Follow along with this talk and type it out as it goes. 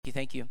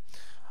Thank you.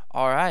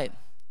 All right.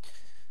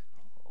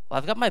 Well,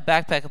 I've got my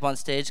backpack up on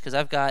stage because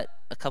I've got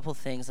a couple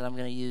things that I'm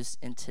going to use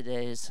in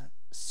today's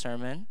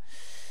sermon.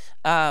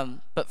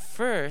 But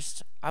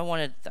first,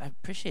 I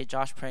appreciate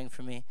Josh praying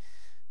for me.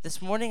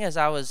 This morning as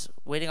I was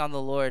waiting on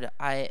the Lord,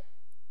 I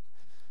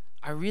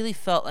really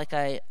felt like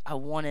I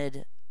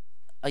wanted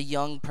a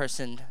young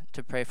person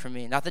to pray for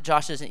me. Not that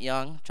Josh isn't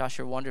young. Josh,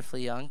 you're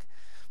wonderfully young.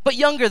 But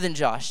younger than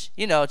Josh.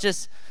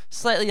 Just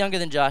slightly younger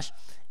than Josh.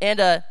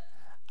 And I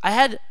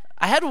had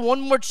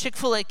one more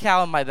Chick-fil-A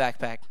cow in my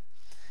backpack.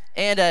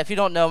 And if you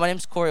don't know, my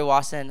name's Cory,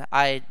 Wasson.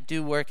 I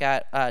do work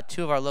at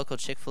two of our local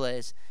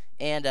Chick-fil-A's.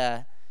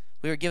 And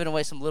we were giving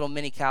away some little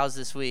mini cows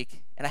this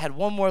week. And I had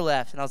one more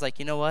left. And I was like,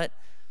 you know what?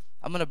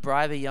 I'm going to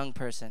bribe a young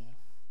person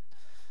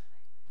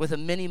with a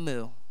mini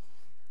moo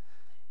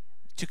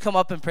to come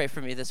up and pray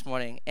for me this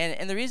morning.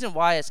 And the reason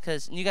why is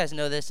because, and you guys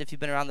know this if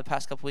you've been around the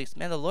past couple weeks,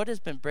 man, the Lord has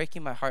been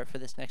breaking my heart for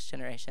this next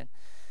generation.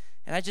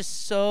 And I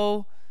just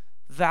so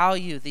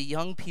value the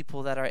young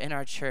people that are in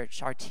our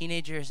church, our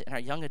teenagers and our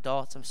young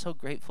adults. I'm so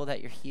grateful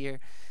that you're here.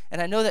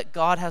 And I know that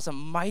God has a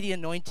mighty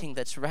anointing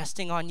that's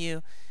resting on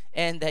you,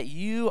 and that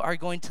you are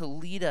going to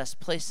lead us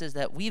places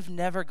that we've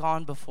never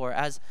gone before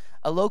as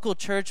a local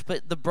church,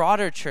 but the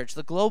broader church,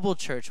 the global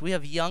church. We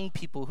have young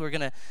people who are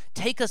going to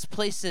take us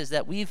places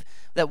that we've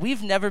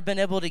never been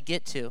able to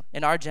get to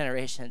in our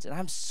generations. And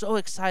I'm so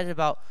excited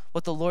about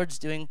what the Lord's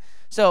doing.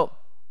 So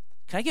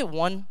can I get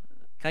one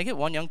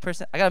young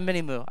person? I got a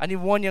mini moo. I need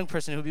one young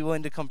person who'd be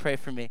willing to come pray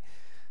for me.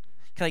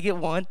 Can I get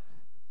one?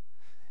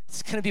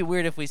 It's going to be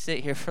weird if we sit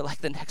here for like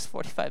the next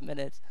 45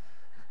 minutes.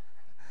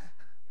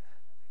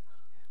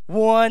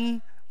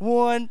 One.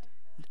 Will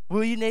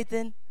you,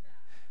 Nathan?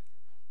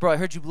 Bro, I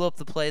heard you blew up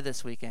the play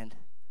this weekend.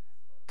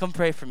 Come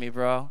pray for me,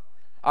 bro.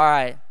 All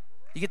right.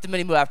 You get the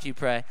mini moo after you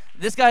pray.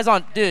 This guy's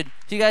on, dude,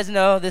 do you guys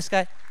know this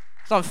guy?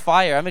 He's on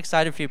fire. I'm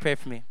excited for you to pray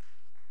for me.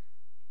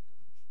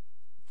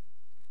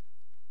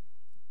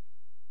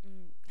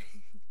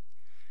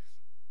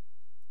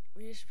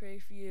 We just pray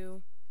for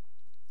you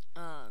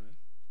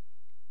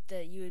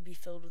that you would be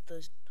filled with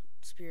the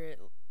Spirit,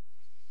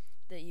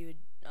 that you would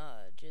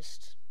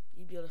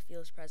you'd be able to feel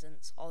His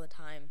presence all the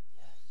time.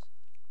 Yes.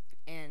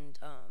 And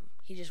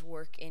He just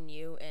work in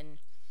you, and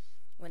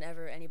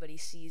whenever anybody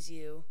sees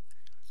you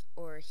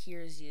or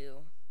hears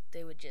you,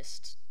 they would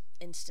just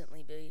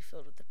instantly be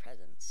filled with the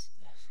presence.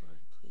 Yes, Lord,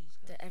 please.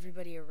 God. That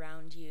everybody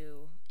around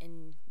you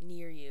and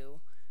near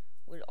you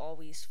would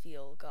always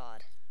feel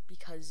God,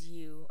 because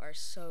you are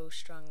so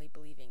strongly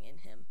believing in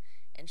Him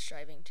and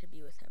striving to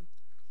be with Him.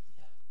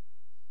 Yeah.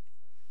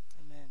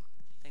 Amen.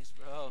 Thanks,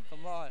 bro.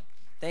 Come on.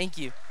 Thank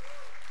you.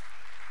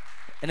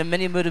 And a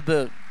mini moo to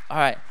boot. All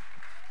right.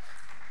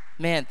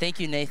 Man, thank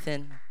you,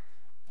 Nathan.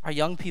 Our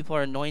young people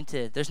are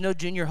anointed. There's no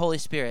junior Holy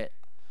Spirit,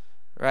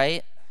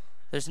 right?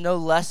 There's no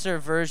lesser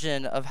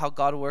version of how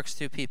God works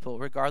through people,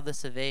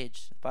 regardless of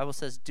age. The Bible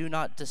says, do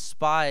not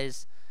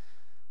despise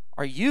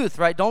our youth,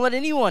 right? Don't let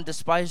anyone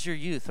despise your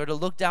youth or to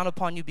look down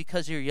upon you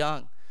because you're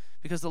young,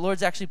 because the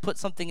Lord's actually put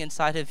something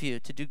inside of you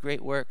to do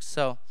great works.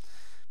 So,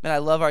 man, I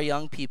love our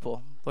young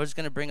people. The Lord's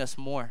going to bring us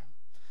more.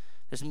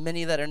 There's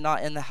many that are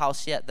not in the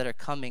house yet that are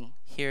coming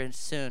here and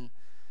soon.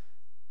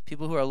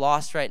 People who are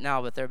lost right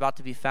now, but they're about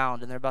to be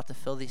found, and they're about to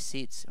fill these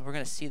seats. And we're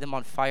going to see them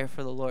on fire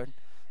for the Lord.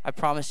 I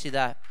promise you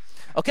that.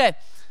 Okay,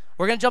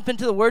 we're going to jump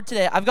into the Word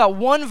today. I've got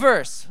one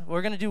verse.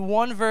 We're going to do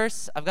one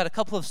verse. I've got a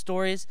couple of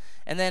stories,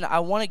 and then I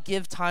want to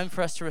give time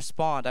for us to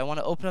respond. I want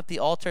to open up the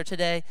altar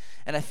today,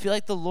 and I feel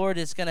like the Lord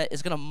is going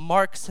to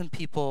mark some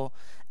people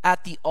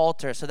at the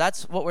altar. So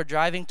that's what we're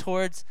driving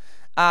towards.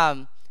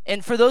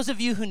 And for those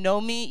of you who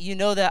know me, you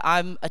know that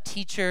I'm a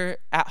teacher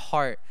at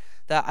heart,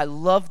 that I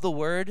love the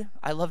Word.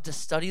 I love to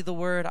study the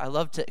Word. I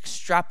love to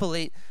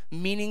extrapolate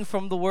meaning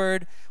from the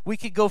Word. We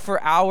could go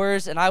for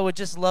hours, and I would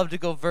just love to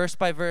go verse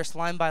by verse,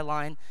 line by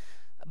line.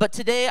 But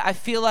today, I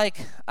feel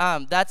like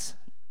that's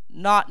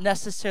not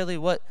necessarily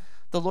what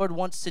the Lord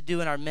wants to do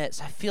in our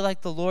midst. I feel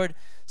like the Lord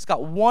has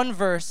got one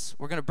verse.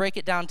 We're going to break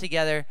it down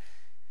together.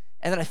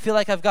 And then I feel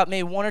like I've got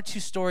maybe one or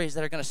two stories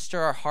that are going to stir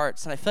our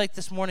hearts. And I feel like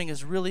this morning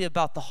is really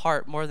about the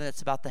heart more than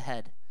it's about the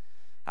head.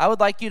 I would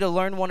like you to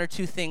learn one or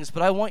two things,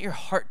 but I want your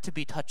heart to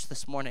be touched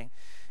this morning.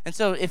 And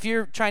so if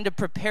you're trying to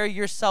prepare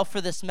yourself for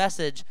this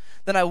message,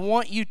 then I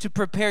want you to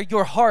prepare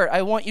your heart.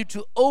 I want you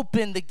to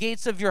open the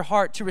gates of your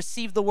heart to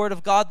receive the Word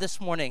of God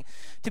this morning,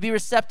 to be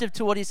receptive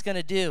to what He's going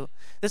to do.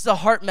 This is a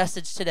heart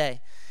message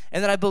today.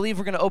 And then I believe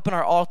we're going to open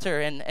our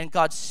altar, and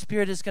God's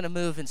Spirit is going to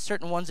move, and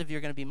certain ones of you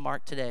are going to be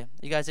marked today.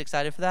 You guys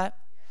excited for that?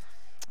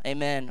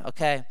 Amen.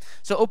 Okay.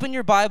 So open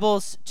your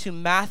Bibles to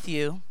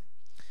Matthew.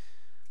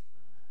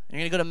 You're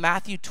going to go to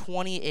Matthew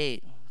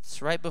 28.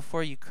 It's right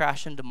before you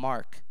crash into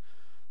Mark.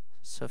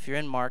 So if you're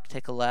in Mark,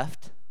 take a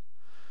left.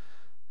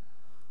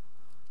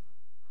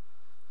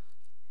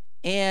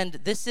 And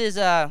this is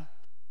the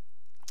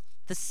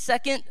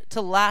second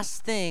to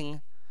last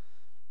thing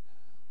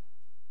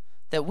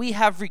that we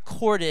have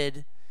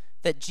recorded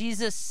that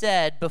Jesus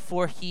said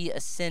before He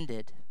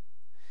ascended.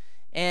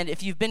 And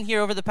if you've been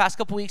here over the past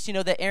couple weeks, you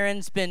know that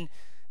Aaron's been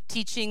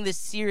teaching this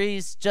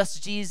series,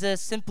 Just Jesus,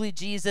 Simply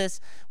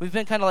Jesus. We've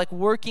been kind of like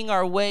working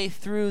our way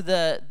through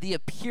the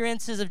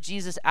appearances of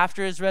Jesus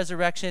after his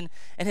resurrection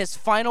and his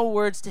final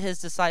words to his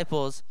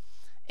disciples.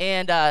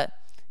 And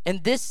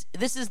this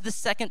is the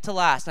second to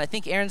last. And I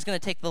think Aaron's going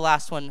to take the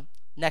last one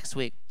next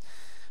week.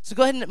 So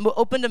go ahead and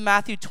open to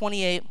Matthew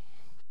 28.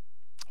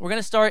 We're going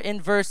to start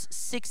in verse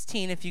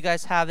 16 if you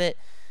guys have it.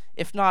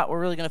 If not, we're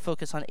really going to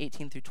focus on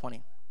 18 through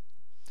 20.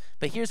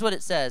 But here's what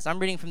it says. I'm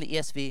reading from the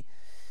ESV.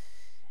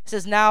 It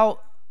says, "Now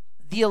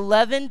the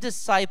 11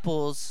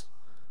 disciples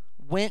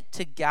went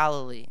to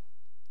Galilee,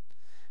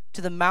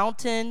 to the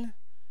mountain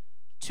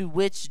to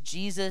which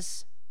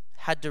Jesus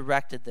had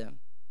directed them.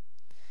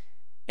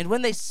 And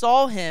when they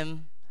saw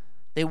him,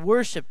 they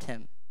worshiped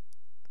him,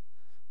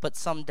 but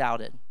some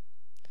doubted."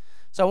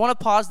 So I want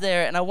to pause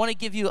there, and I want to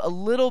give you a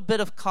little bit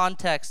of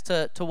context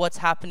to what's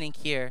happening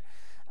here.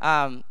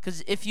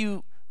 Because if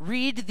you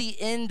read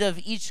the end of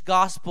each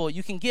gospel,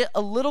 you can get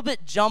a little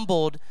bit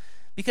jumbled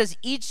because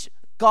each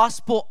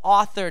gospel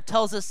author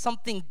tells us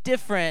something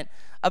different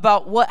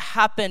about what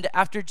happened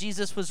after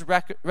Jesus was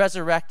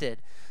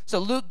resurrected. So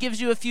Luke gives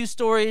you a few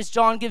stories,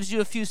 John gives you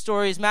a few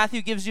stories,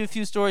 Matthew gives you a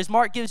few stories,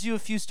 Mark gives you a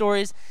few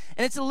stories,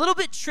 and it's a little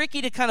bit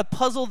tricky to kind of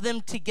puzzle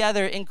them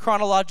together in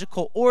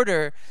chronological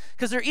order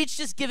because they're each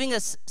just giving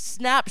us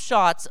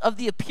snapshots of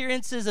the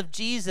appearances of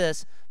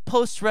Jesus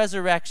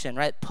post-resurrection,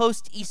 right?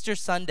 Post-Easter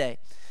Sunday.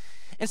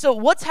 And so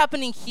what's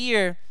happening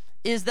here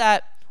is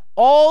that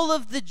all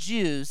of the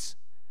Jews,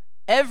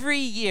 every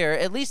year,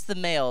 at least the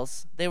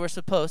males, they were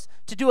supposed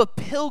to do a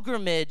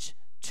pilgrimage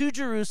to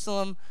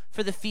Jerusalem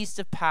for the Feast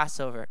of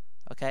Passover,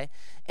 okay?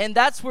 And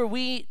that's where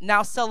we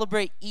now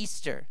celebrate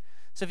Easter.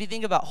 So if you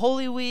think about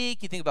Holy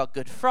Week, you think about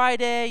Good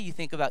Friday, you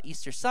think about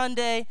Easter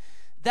Sunday,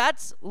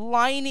 that's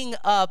lining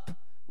up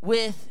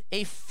with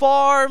a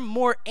far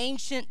more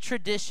ancient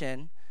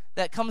tradition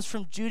that comes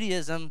from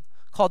Judaism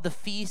called the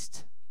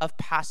Feast of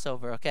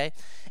Passover, okay?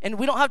 And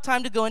we don't have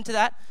time to go into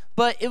that,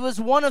 but it was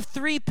one of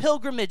 3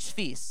 pilgrimage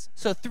feasts.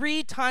 So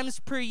 3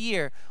 times per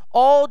year,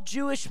 all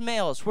Jewish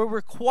males were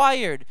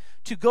required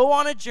to go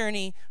on a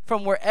journey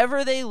from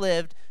wherever they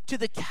lived to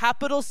the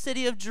capital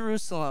city of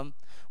Jerusalem,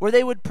 where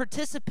they would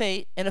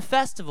participate in a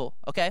festival,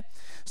 okay?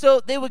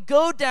 So they would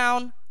go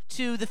down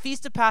to the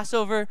Feast of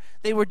Passover,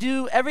 they would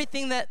do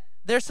everything that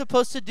they're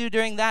supposed to do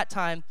during that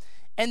time,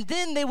 and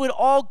then they would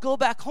all go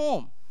back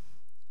home,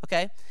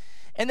 okay?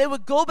 And they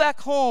would go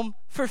back home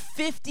for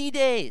 50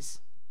 days.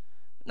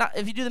 Not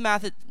if you do the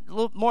math, it's a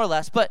little more or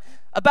less, but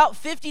about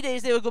 50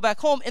 days they would go back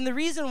home. And the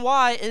reason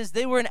why is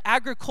they were an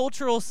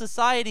agricultural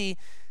society.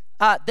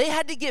 They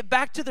had to get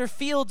back to their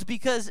fields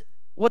because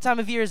what time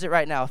of year is it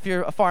right now if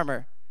you're a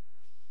farmer?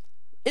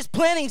 It's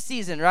planting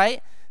season,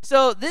 right?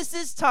 So this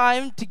is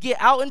time to get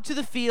out into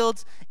the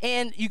fields,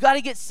 and you got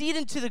to get seed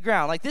into the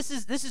ground. Like this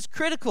is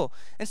critical.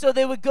 And so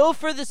they would go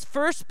for this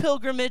first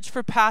pilgrimage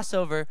for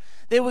Passover.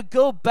 They would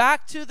go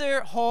back to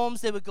their homes.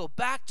 They would go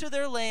back to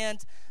their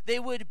land. They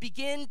would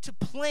begin to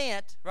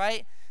plant,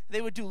 right? They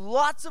would do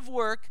lots of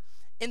work.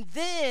 And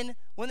then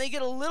when they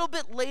get a little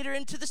bit later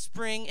into the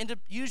spring, into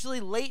usually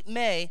late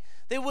May,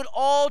 they would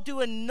all do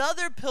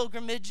another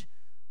pilgrimage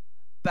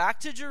back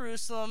to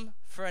Jerusalem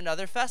for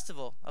another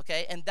festival,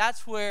 okay? And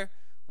that's where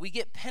we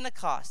get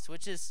Pentecost,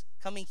 which is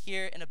coming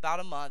here in about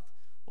a month.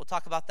 We'll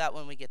talk about that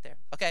when we get there,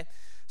 okay?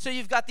 So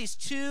you've got these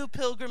 2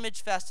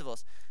 pilgrimage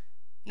festivals.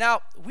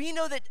 Now, we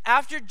know that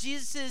after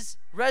Jesus'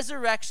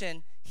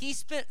 resurrection, he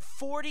spent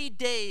 40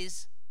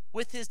 days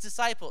with his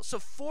disciples. So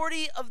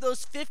 40 of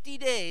those 50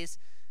 days,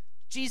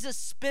 Jesus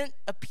spent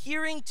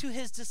appearing to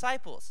his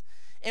disciples.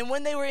 And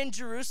when they were in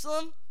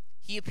Jerusalem,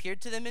 he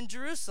appeared to them in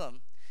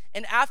Jerusalem.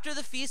 And after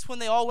the feast, when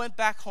they all went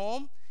back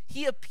home,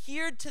 he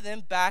appeared to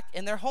them back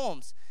in their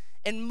homes.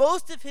 And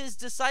most of his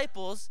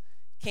disciples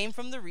came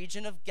from the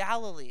region of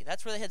Galilee.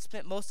 That's where they had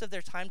spent most of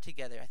their time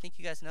together. I think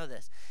you guys know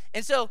this.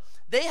 And so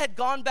they had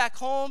gone back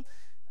home.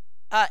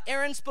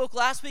 Aaron spoke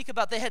last week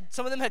about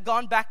some of them had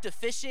gone back to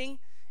fishing,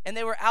 and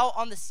they were out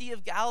on the Sea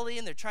of Galilee,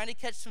 and they're trying to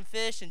catch some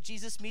fish, and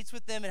Jesus meets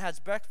with them and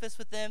has breakfast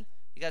with them.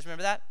 You guys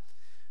remember that?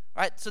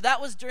 All right, so that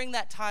was during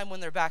that time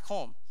when they're back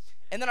home.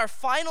 And then our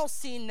final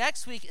scene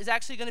next week is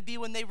actually going to be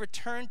when they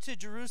return to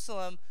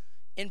Jerusalem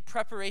in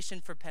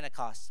preparation for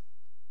Pentecost.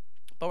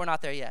 But we're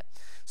not there yet.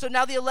 So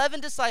now the 11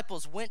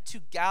 disciples went to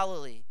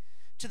Galilee,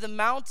 to the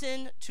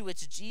mountain to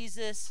which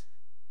Jesus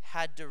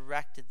had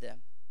directed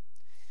them.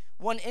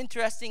 One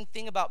interesting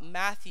thing about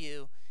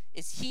Matthew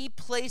is he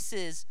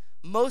places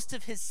most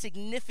of his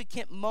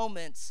significant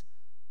moments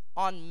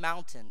on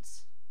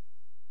mountains.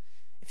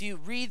 If you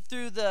read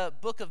through the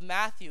book of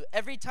Matthew,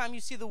 every time you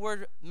see the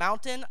word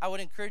mountain, I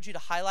would encourage you to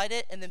highlight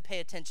it and then pay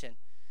attention,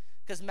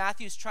 because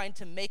Matthew's trying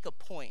to make a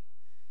point.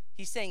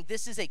 He's saying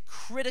this is a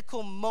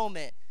critical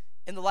moment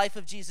in the life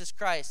of Jesus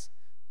Christ.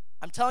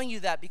 I'm telling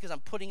you that because I'm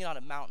putting it on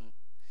a mountain.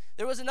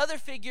 There was another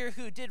figure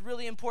who did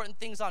really important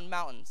things on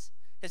mountains.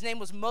 His name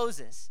was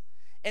Moses.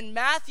 And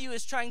Matthew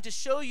is trying to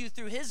show you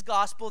through his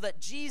gospel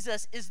that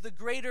Jesus is the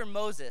greater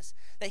Moses,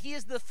 that he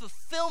is the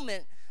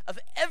fulfillment of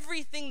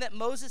everything that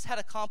Moses had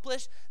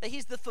accomplished, that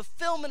he's the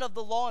fulfillment of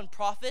the law and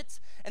prophets,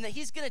 and that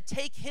he's going to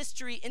take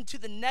history into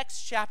the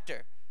next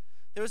chapter.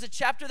 There was a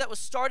chapter that was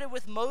started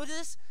with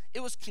Moses, it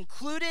was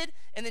concluded,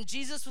 and then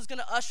Jesus was going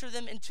to usher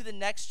them into the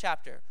next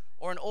chapter,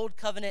 or an old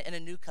covenant and a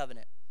new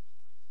covenant.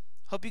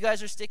 Hope you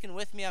guys are sticking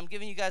with me. I'm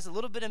giving you guys a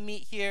little bit of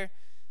meat here.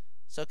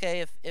 It's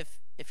okay if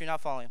you're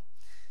not following.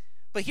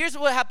 But here's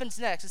what happens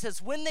next. It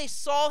says, when they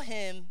saw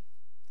him,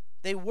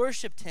 they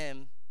worshiped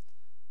him,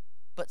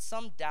 but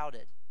some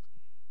doubted.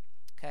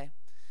 Okay?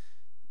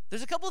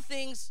 There's a couple of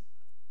things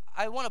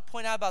I want to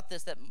point out about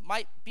this that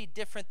might be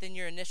different than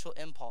your initial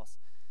impulse.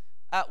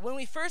 When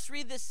we first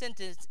read this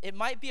sentence, it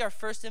might be our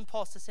first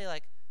impulse to say,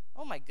 like,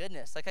 oh my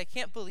goodness, like, I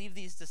can't believe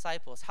these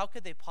disciples. How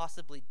could they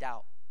possibly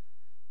doubt?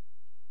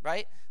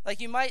 Right?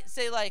 Like, you might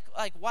say, like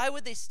why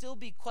would they still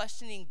be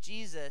questioning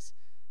Jesus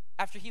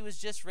after he was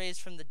just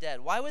raised from the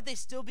dead? Why would they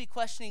still be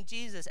questioning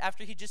Jesus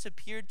after he just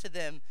appeared to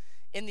them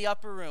in the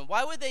upper room?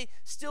 Why would they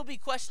still be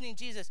questioning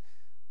Jesus?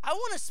 I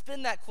want to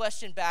spin that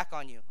question back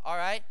on you, all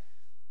right?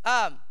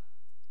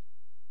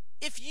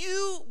 If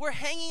you were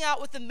hanging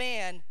out with a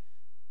man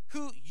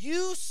who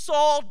you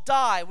saw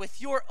die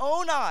with your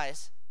own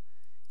eyes,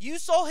 you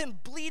saw him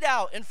bleed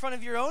out in front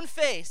of your own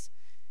face,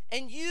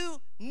 and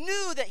you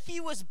knew that he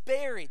was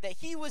buried, that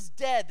he was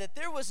dead, that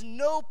there was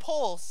no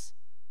pulse,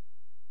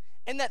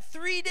 and that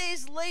 3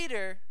 days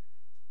later,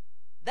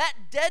 that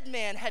dead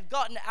man had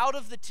gotten out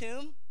of the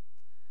tomb,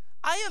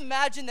 I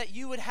imagine that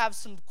you would have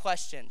some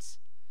questions,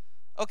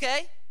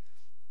 okay?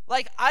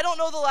 Like, I don't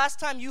know the last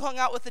time you hung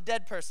out with a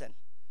dead person.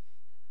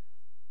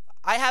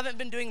 I haven't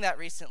been doing that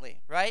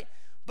recently, right?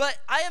 But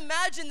I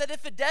imagine that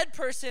if a dead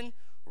person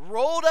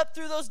rolled up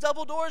through those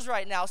double doors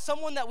right now,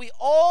 someone that we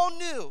all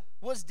knew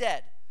was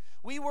dead,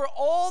 we were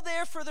all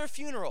there for their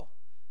funeral.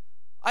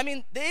 I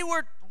mean, they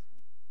were,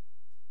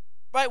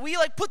 right, we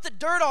like put the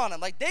dirt on them,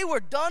 like they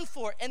were done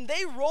for, and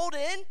they rolled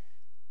in.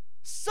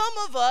 Some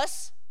of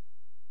us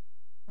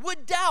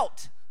would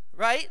doubt,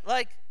 right?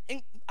 Like,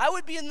 I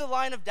would be in the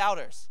line of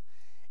doubters.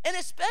 And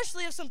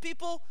especially if some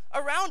people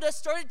around us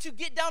started to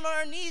get down on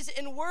our knees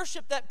and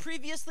worship that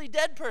previously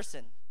dead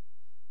person.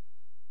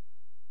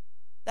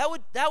 That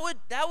would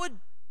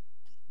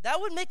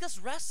make us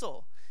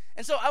wrestle.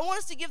 And so I want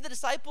us to give the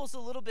disciples a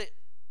little bit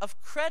of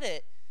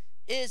credit.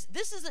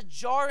 This is a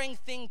jarring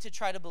thing to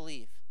try to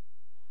believe.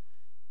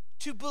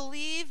 To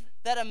believe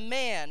that a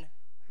man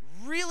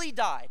really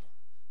died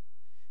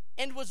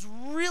and was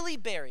really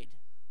buried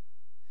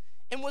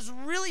and was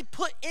really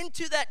put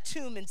into that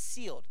tomb and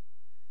sealed,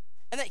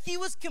 and that he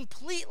was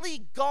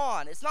completely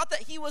gone. It's not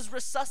that he was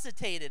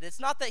resuscitated. It's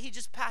not that he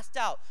just passed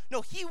out.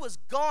 No, he was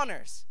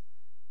goners.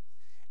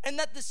 And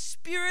that the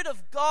Spirit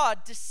of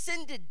God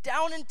descended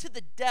down into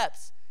the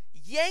depths,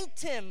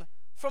 yanked him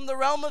from the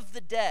realm of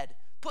the dead,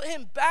 put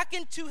him back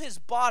into his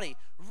body,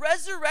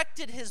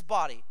 resurrected his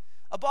body,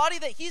 a body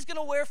that he's going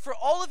to wear for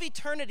all of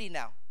eternity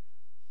now.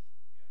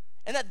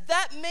 And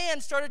that man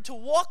started to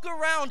walk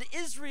around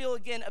Israel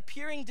again,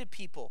 appearing to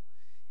people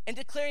and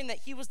declaring that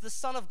he was the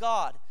Son of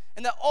God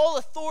and that all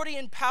authority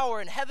and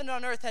power in heaven and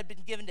on earth had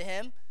been given to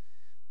him.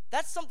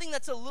 That's something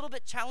that's a little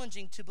bit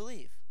challenging to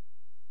believe.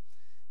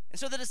 And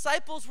so the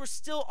disciples were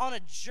still on a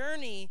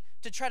journey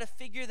to try to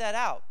figure that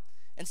out.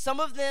 And some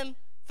of them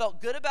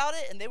felt good about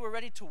it and they were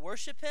ready to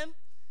worship him.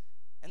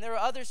 And there were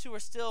others who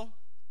were still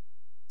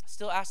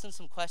asking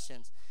some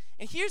questions.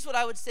 And here's what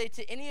I would say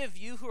to any of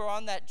you who are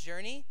on that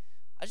journey.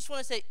 I just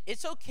want to say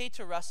it's okay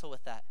to wrestle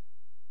with that.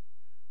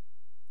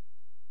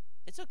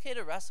 It's okay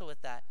to wrestle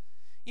with that.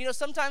 You know,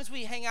 sometimes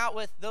we hang out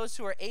with those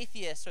who are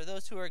atheists or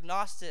those who are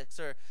agnostics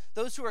or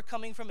those who are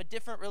coming from a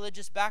different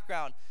religious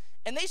background.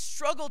 And they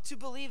struggle to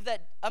believe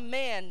that a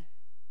man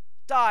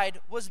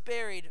died, was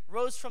buried,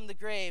 rose from the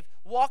grave,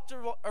 walked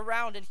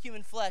around in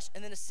human flesh,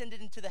 and then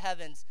ascended into the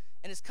heavens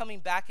and is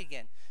coming back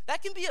again.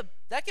 That can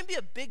be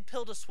a big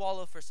pill to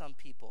swallow for some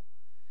people.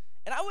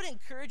 And I would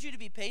encourage you to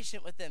be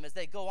patient with them as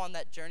they go on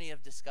that journey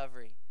of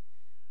discovery,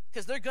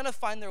 because they're going to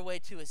find their way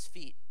to his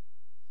feet,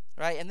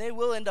 right? And they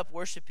will end up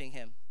worshiping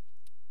him.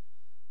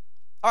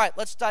 All right,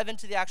 let's dive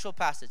into the actual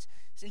passage.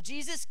 So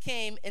Jesus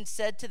came and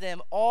said to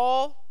them,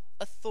 all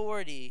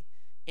authority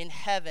in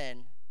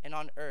heaven and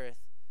on earth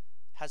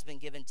has been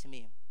given to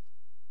me.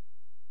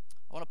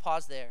 I want to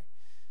pause there.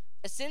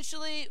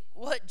 Essentially,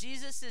 what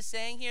Jesus is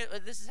saying here,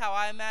 this is how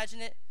I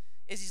imagine it,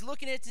 is he's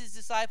looking at his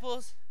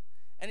disciples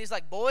and he's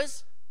like,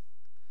 boys,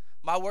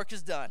 my work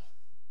is done,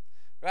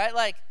 right?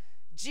 Like,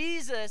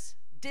 Jesus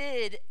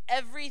did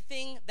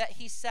everything that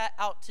he set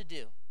out to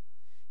do.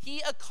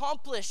 He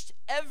accomplished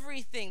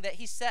everything that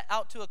he set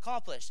out to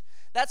accomplish.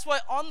 That's why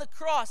on the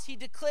cross he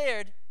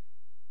declared,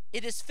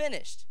 it is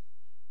finished,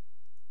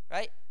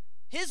 right?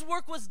 His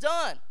work was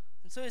done.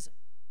 And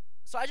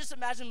so I just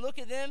imagine him look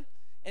at them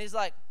and he's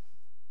like,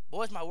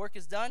 boys, my work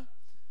is done,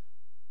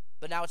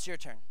 but now it's your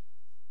turn.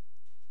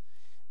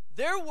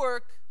 Their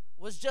work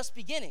was just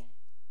beginning.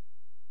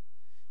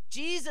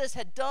 Jesus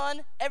had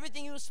done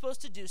everything he was supposed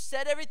to do,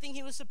 said everything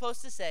he was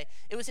supposed to say.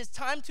 It was his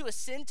time to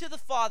ascend to the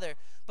Father,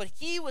 but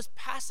he was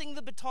passing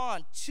the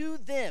baton to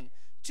them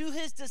to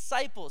his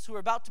disciples who are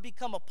about to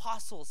become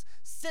apostles,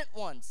 sent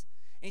ones.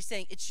 And he's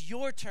saying, it's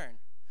your turn.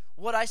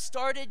 What I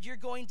started, you're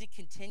going to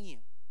continue.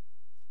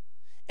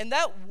 And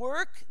that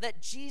work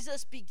that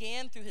Jesus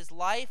began through his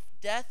life,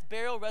 death,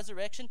 burial,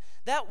 resurrection,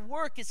 that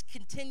work is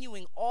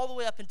continuing all the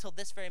way up until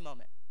this very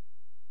moment.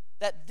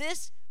 That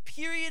this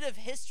period of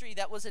history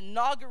that was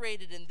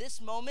inaugurated in this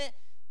moment,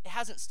 it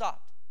hasn't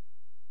stopped.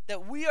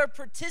 That we are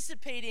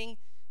participating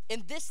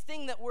in this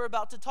thing that we're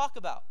about to talk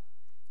about.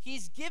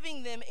 He's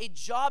giving them a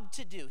job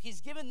to do.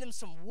 He's giving them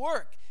some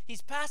work.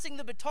 He's passing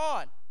the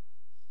baton.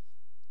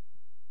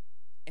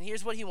 And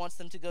here's what he wants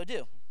them to go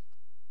do.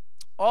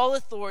 All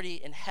authority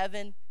in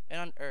heaven and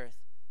on earth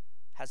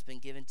has been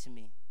given to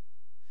me.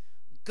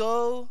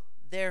 Go,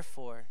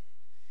 therefore,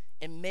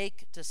 and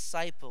make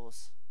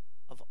disciples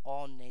of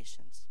all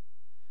nations,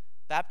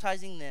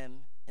 baptizing them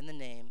in the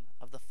name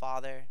of the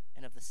Father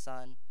and of the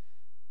Son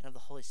and of the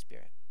Holy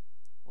Spirit.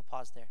 We'll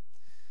pause there.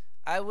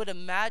 I would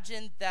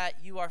imagine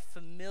that you are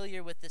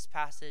familiar with this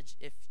passage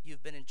if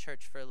you've been in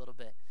church for a little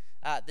bit.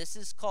 This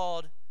is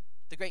called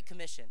the Great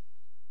Commission.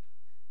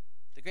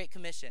 The Great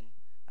Commission.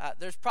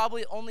 There's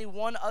probably only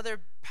one other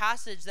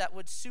passage that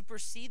would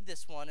supersede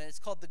this one, and it's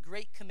called the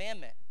Great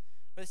Commandment.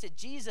 Where they said,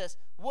 Jesus,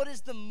 what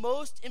is the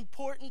most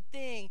important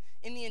thing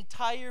in the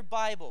entire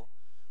Bible?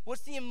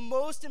 What's the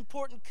most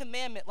important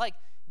commandment? Like,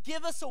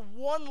 give us a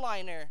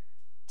one-liner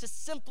to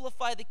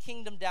simplify the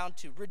kingdom down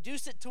to.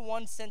 Reduce it to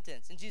one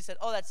sentence. And Jesus said,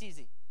 oh, that's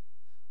easy.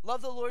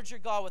 Love the Lord your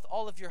God with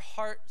all of your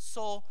heart,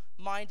 soul,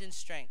 mind, and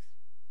strength.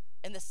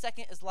 And the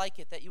second is like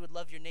it, that you would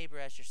love your neighbor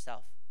as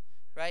yourself,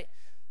 right?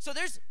 So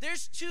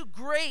there's two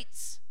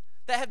greats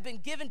that have been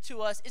given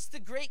to us. It's the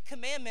Great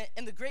Commandment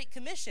and the Great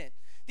Commission.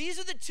 These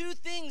are the two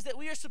things that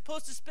we are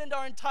supposed to spend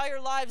our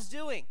entire lives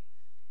doing.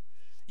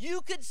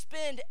 You could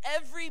spend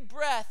every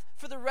breath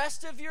for the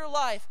rest of your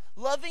life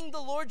loving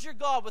the Lord your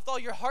God with all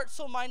your heart,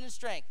 soul, mind, and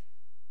strength,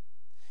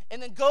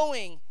 and then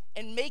going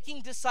and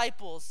making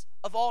disciples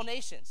of all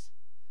nations.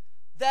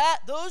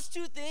 Those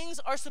two things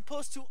are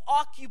supposed to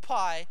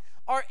occupy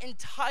our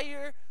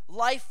entire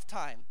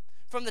lifetime.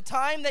 From the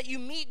time that you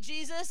meet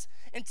Jesus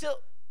until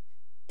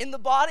in the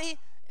body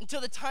until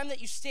the time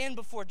that you stand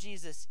before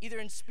Jesus, either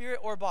in spirit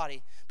or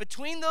body.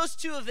 Between those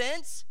two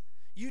events,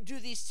 you do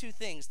these two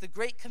things, the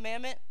Great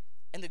Commandment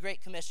and the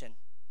Great Commission.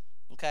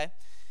 Okay?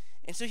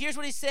 And so here's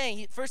what he's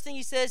saying. First thing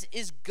he says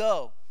is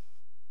go.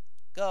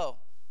 Go.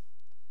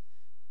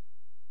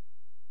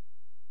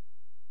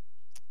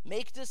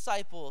 Make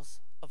disciples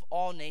of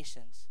all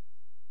nations.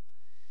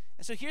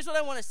 And so here's what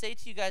I want to say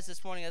to you guys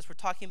this morning as we're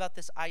talking about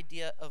this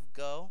idea of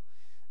go.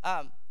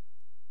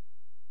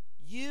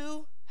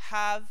 You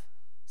have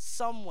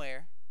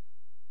somewhere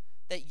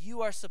that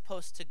you are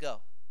supposed to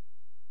go.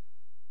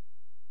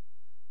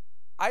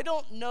 I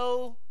don't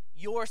know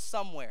your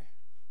somewhere.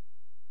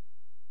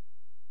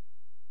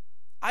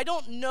 I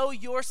don't know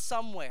your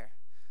somewhere.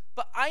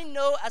 But I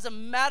know as a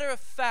matter of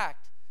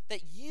fact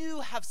that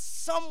you have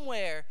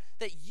somewhere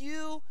that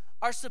you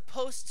are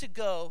supposed to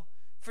go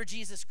for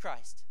Jesus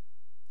Christ.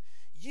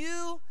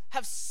 You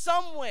have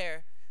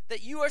somewhere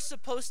that you are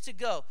supposed to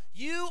go.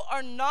 You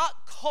are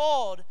not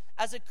called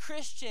as a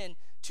Christian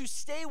to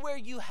stay where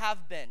you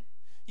have been.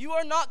 You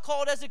are not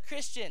called as a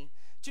Christian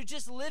to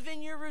just live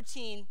in your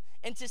routine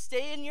and to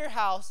stay in your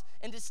house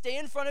and to stay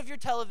in front of your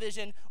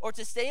television or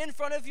to stay in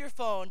front of your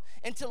phone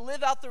and to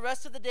live out the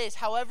rest of the days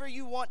however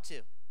you want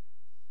to.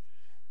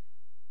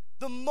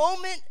 The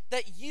moment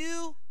that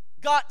you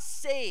got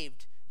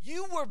saved,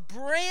 you were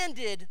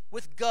branded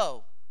with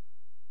go.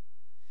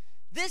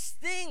 This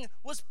thing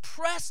was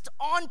pressed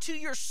onto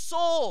your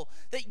soul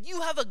that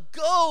you have a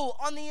go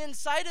on the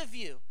inside of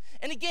you.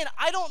 And again,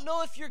 I don't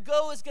know if your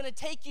go is going to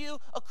take you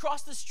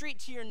across the street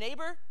to your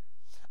neighbor.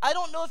 I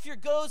don't know if your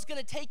go is going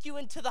to take you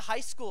into the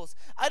high schools.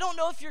 I don't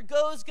know if your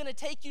go is going to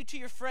take you to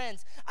your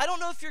friends. I don't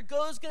know if your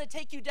go is going to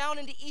take you down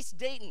into East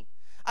Dayton.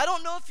 I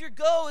don't know if your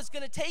go is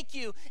going to take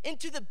you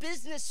into the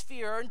business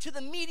sphere or into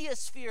the media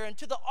sphere,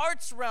 into the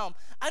arts realm.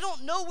 I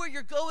don't know where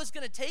your go is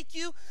going to take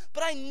you,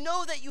 but I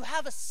know that you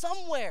have a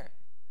somewhere.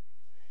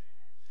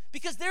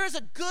 Because there is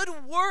a good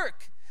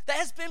work that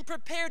has been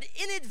prepared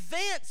in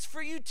advance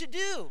for you to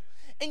do.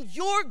 And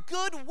your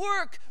good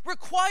work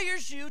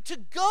requires you to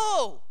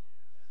go.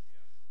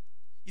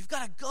 You've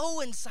got to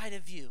go inside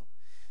of you.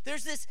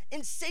 There's this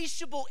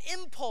insatiable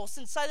impulse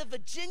inside of a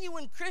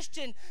genuine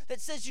Christian that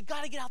says you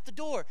got to get out the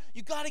door.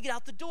 You got to get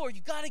out the door.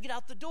 You got to get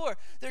out the door.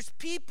 There's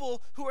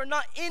people who are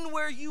not in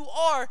where you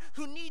are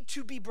who need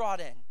to be brought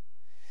in.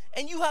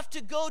 And you have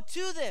to go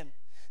to them.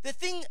 The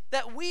thing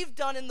that we've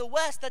done in the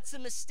West that's a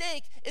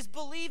mistake is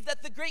believe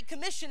that the Great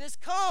Commission has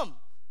come.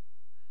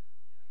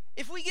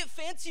 If we get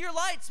fancier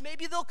lights,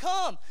 maybe they'll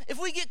come.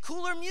 If we get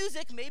cooler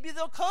music, maybe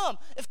they'll come.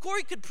 If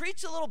Cory could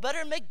preach a little better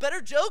and make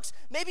better jokes,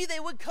 maybe they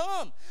would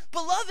come.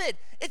 Beloved,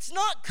 it's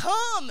not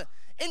come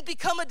and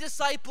become a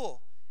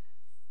disciple.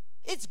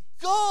 It's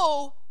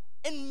go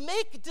and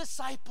make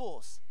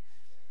disciples.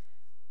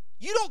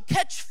 You don't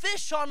catch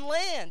fish on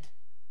land,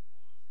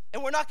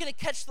 and we're not going to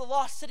catch the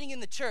lost sitting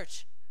in the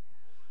church.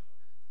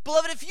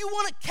 Beloved, if you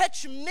want to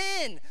catch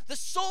men, the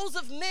souls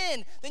of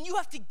men, then you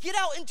have to get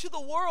out into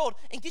the world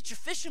and get your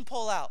fishing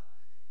pole out.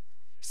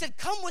 He said,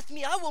 come with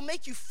me, I will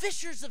make you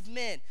fishers of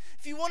men.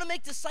 If you want to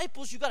make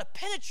disciples, you got to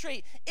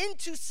penetrate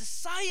into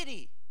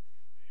society.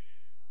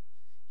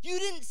 You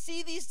didn't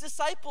see these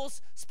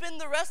disciples spend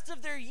the rest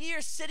of their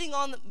years sitting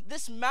on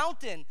this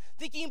mountain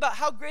thinking about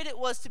how great it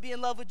was to be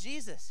in love with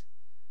Jesus.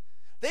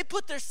 They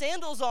put their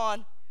sandals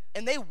on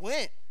and they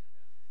went.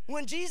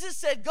 When Jesus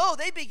said go,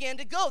 they began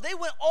to go. They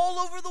went all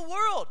over the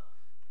world.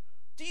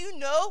 Do you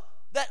know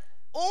that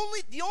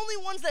the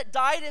only ones that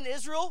died in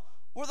Israel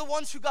were the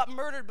ones who got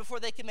murdered before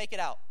they could make it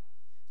out?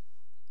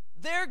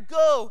 Their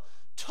go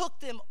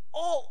took them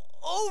all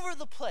over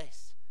the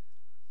place.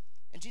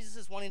 And Jesus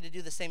is wanting to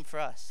do the same for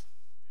us.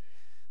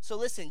 So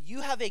listen,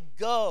 you have a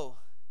go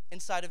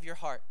inside of your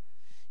heart.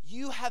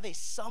 You have a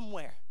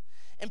somewhere.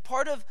 And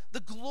part of the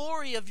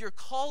glory of your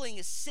calling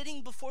is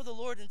sitting before the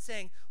Lord and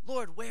saying,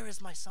 Lord, where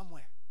is my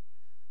somewhere?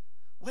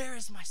 Where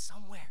is my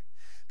somewhere?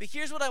 But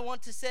here's what I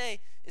want to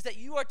say is that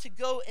you are to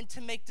go and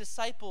to make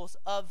disciples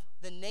of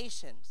the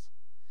nations.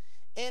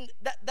 And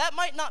that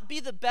might not be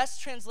the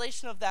best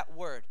translation of that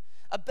word.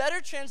 A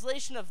better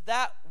translation of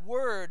that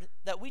word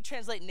that we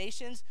translate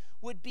nations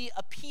would be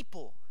a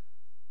people.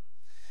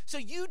 So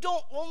you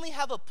don't only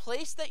have a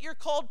place that you're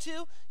called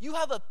to, you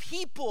have a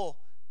people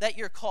that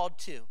you're called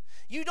to.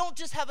 You don't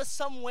just have a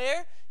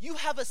somewhere, you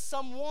have a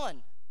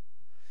someone.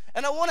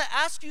 And I want to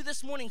ask you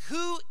this morning,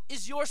 who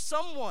is your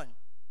someone?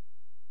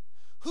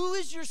 Who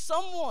is your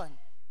someone?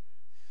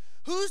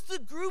 Who's the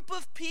group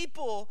of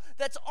people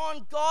that's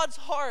on God's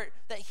heart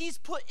that he's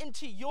put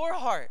into your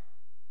heart?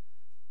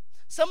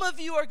 Some of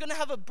you are going to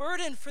have a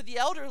burden for the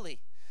elderly.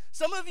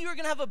 Some of you are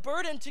going to have a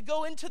burden to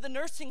go into the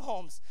nursing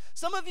homes.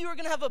 Some of you are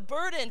going to have a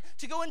burden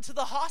to go into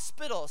the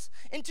hospitals,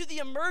 into the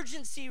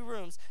emergency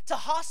rooms, to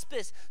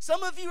hospice.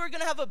 Some of you are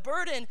going to have a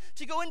burden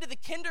to go into the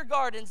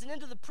kindergartens and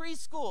into the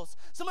preschools.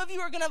 Some of you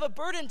are going to have a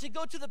burden to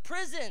go to the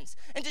prisons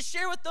and to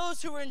share with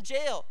those who are in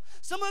jail.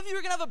 Some of you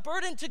are going to have a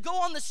burden to go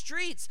on the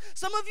streets.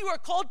 Some of you are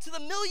called to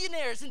the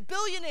millionaires and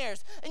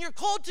billionaires, and you're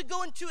called to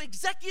go into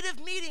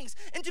executive meetings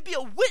and to be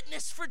a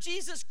witness for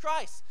Jesus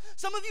Christ.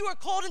 Some of you are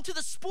called into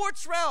the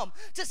sports realm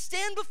to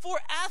stand before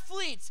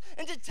athletes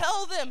and to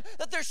tell them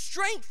that their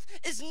strength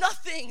is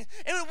nothing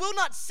and it will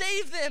not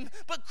save them,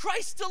 but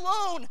Christ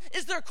alone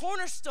is their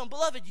cornerstone.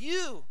 Beloved,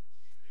 you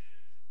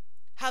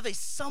have a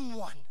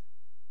someone,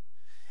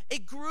 a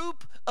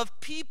group of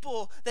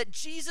people that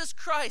Jesus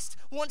Christ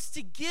wants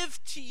to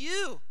give to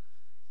you.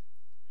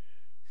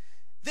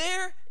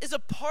 There is a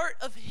part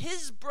of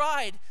his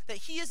bride that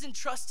he has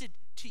entrusted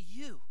to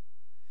you.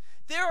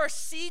 There are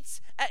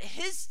seats at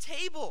his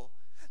table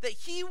that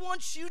he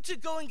wants you to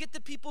go and get the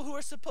people who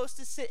are supposed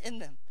to sit in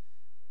them.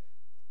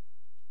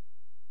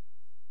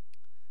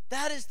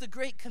 That is the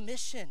Great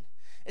Commission,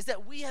 is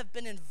that we have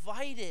been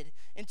invited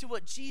into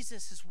what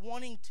Jesus is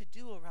wanting to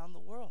do around the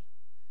world.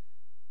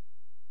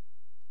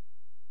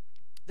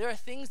 There are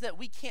things that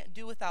we can't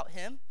do without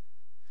him,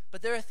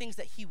 but there are things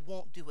that he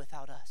won't do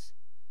without us.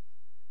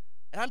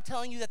 And I'm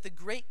telling you that the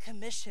Great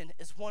Commission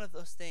is one of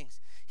those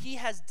things. He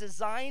has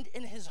designed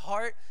in his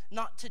heart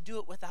not to do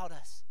it without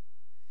us.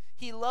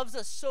 He loves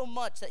us so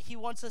much that he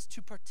wants us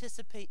to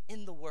participate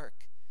in the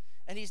work.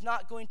 And he's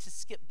not going to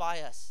skip by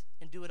us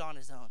and do it on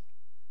his own.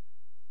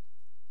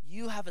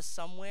 You have a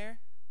somewhere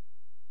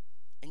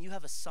and you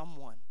have a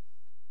someone.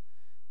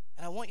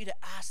 And I want you to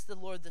ask the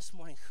Lord this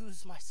morning,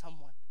 who's my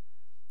someone?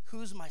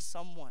 Who's my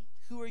someone?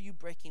 Who are you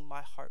breaking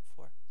my heart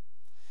for?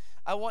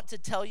 I want to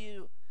tell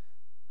you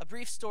a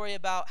brief story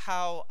about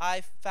how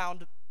I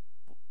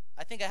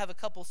think I have a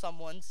couple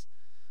someones,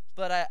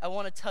 but I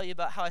want to tell you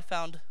about how I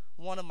found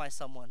one of my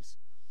someones.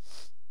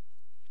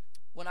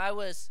 When I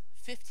was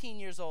 15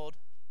 years old,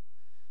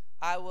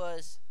 I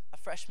was a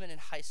freshman in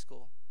high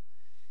school,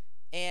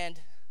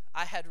 and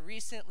I had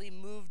recently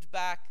moved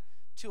back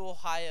to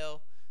Ohio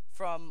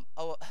from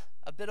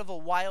a bit of a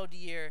wild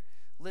year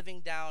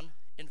living down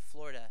in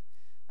Florida.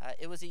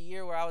 It was a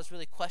year where I was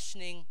really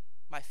questioning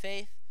my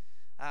faith,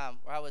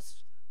 where I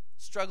was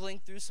struggling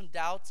through some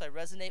doubts. I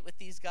resonate with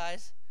these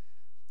guys.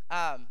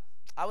 I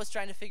was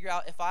trying to figure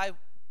out if I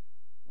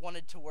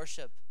wanted to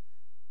worship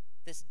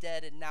this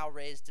dead and now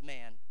raised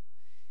man.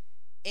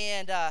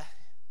 And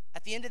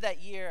at the end of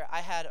that year,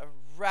 I had a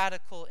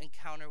radical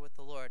encounter with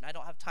the Lord. And I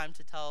don't have time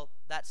to tell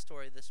that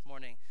story this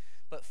morning.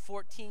 But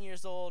 14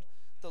 years old,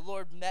 the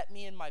Lord met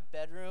me in my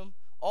bedroom.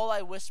 All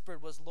I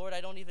whispered was, Lord,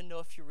 I don't even know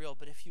if you're real,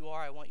 but if you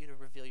are, I want you to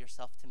reveal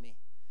yourself to me.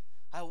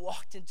 I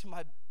walked into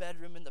my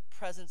bedroom and the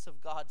presence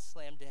of God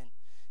slammed in.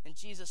 And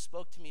Jesus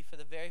spoke to me for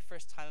the very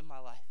first time in my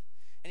life.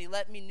 And he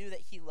let me know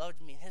that he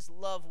loved me. His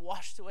love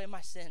washed away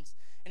my sins.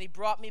 And he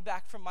brought me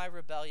back from my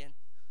rebellion.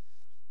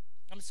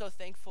 I'm so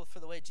thankful for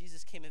the way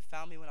Jesus came and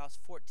found me when I was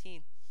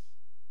 14.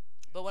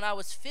 But when I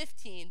was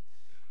 15,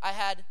 I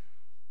had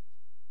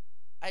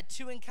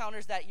two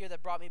encounters that year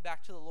that brought me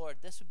back to the Lord.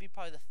 This would be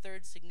probably the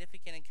third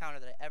significant encounter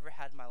that I ever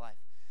had in my life.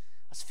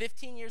 I was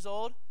 15 years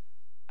old.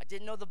 I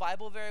didn't know the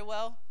Bible very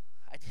well.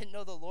 I didn't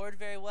know the Lord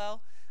very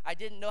well. I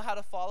didn't know how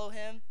to follow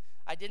him.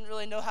 I didn't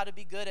really know how to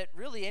be good at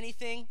really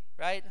anything,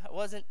 right? I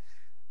wasn't.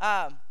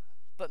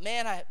 But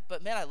man,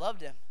 I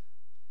loved him.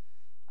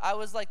 I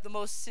was like the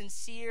most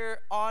sincere,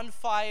 on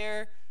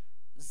fire,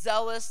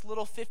 zealous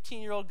little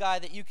 15-year-old guy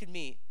that you could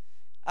meet.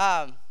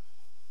 But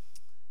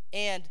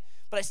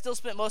I still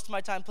spent most of my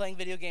time playing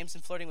video games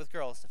and flirting with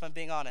girls, if I'm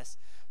being honest.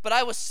 But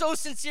I was so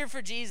sincere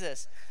for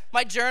Jesus.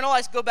 My journal,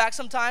 I go back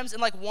sometimes,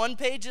 and like one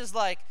page is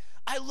like,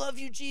 I love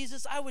you,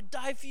 Jesus. I would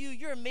die for you.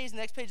 You're amazing.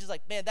 The next page is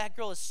like, man, that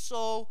girl is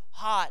so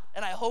hot,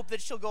 and I hope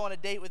that she'll go on a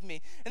date with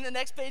me. And the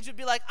next page would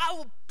be like, I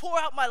will pour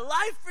out my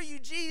life for you,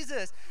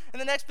 Jesus. And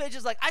the next page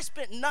is like, I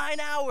spent 9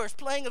 hours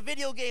playing a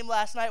video game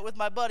last night with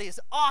my buddies.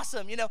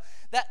 Awesome. You know,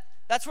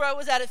 that's where I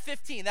was at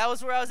 15. That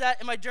was where I was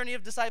at in my journey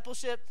of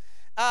discipleship.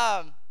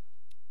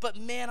 But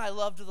man, I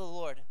loved the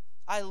Lord.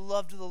 I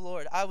loved the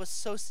Lord. I was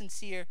so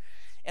sincere,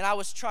 and I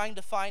was trying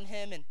to find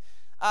him. And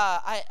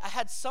I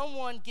had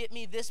someone get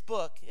me this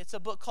book. It's a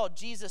book called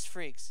Jesus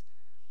Freaks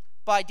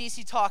by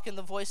DC Talk and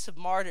the Voice of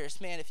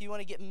Martyrs. Man, if you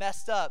want to get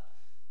messed up,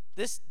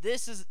 this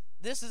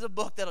is a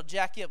book that'll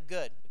jack you up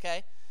good,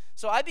 okay?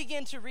 So I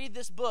began to read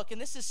this book, and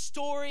this is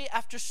story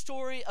after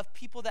story of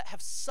people that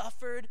have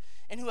suffered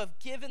and who have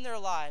given their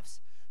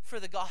lives for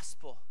the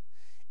gospel.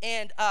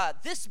 And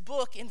this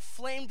book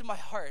inflamed my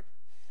heart.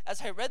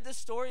 As I read the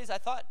stories, I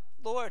thought,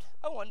 Lord,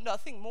 I want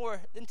nothing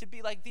more than to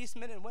be like these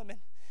men and women.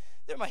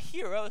 They're my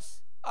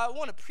heroes. I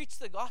want to preach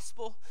the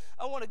gospel.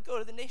 I want to go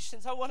to the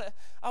nations. I want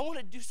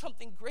to do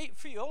something great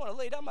for you. I want to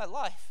lay down my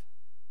life.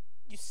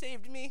 You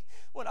saved me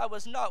when I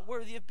was not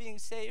worthy of being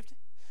saved.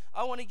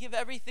 I want to give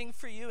everything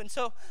for you. And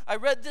so I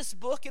read this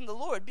book, and the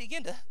Lord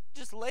began to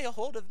just lay a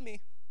hold of me.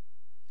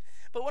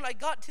 But when I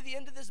got to the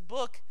end of this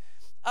book,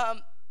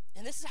 and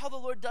this is how the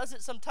Lord does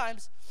it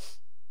sometimes,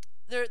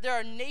 there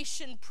are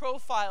nation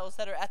profiles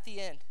that are at the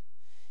end.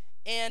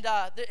 And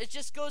it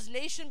just goes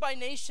nation by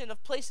nation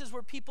of places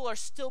where people are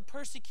still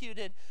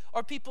persecuted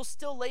or people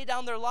still lay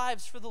down their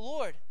lives for the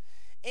Lord.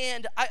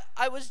 And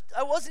I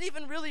wasn't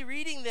even really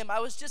reading them. I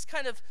was just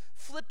kind of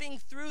flipping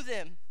through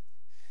them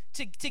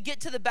to get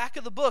to the back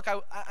of the book.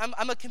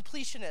 I'm a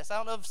completionist. I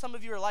don't know if some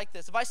of you are like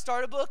this. If I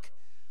start a book,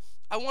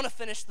 I want to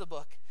finish the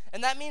book.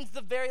 And that means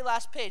the very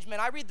last page. Man,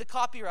 I read the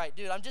copyright,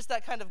 dude. I'm just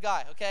that kind of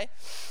guy, okay?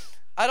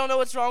 I don't know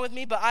what's wrong with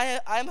me, but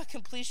I'm a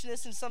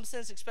completionist in some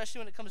sense, especially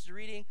when it comes to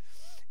reading.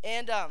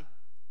 And I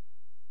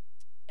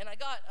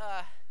got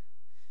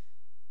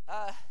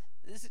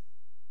this.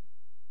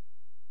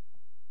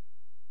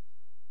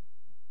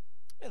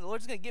 Man, the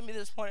Lord's gonna give me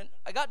this morning.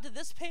 I got to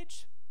this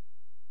page,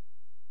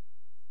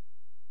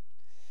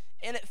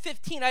 and at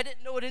 15, I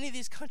didn't know what any of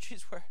these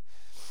countries were.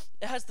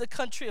 It has the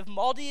country of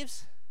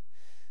Maldives,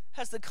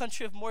 has the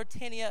country of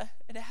Mauritania,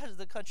 and it has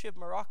the country of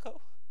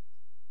Morocco.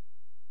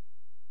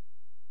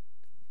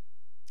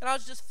 And I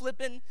was just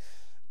flipping.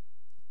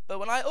 But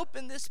when I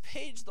opened this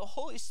page, the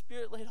Holy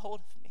Spirit laid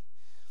hold of me.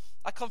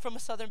 I come from a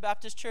Southern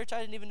Baptist church. I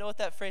didn't even know what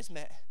that phrase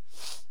meant.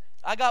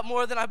 I got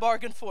more than I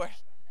bargained for.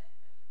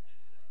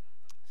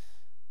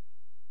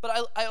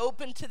 But I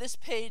opened to this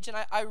page, and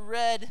I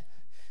read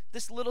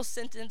this little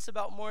sentence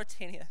about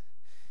Mauritania.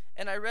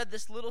 And I read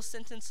this little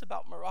sentence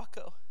about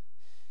Morocco.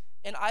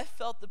 And I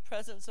felt the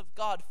presence of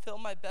God fill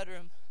my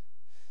bedroom.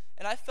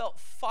 And I felt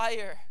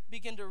fire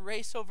begin to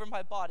race over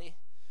my body.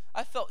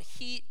 I felt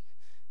heat.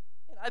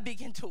 And I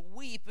began to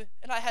weep,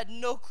 and I had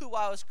no clue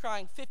why I was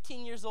crying.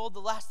 15 years old,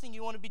 the last thing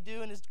you want to be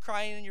doing is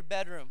crying in your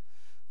bedroom.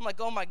 I'm like,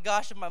 oh my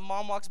gosh, if my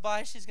mom walks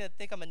by, she's going to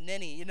think I'm a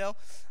ninny, you know?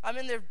 I'm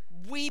in there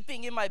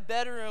weeping in my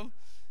bedroom.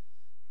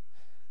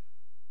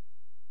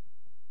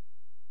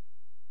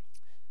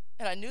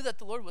 And I knew that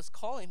the Lord was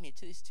calling me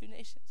to these two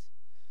nations.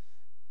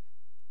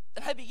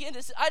 And I began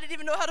to say, I didn't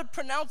even know how to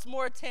pronounce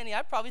Mauritania.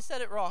 I probably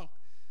said it wrong,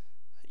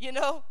 you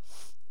know?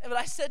 But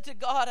I said to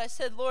God, I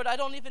said, Lord, I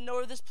don't even know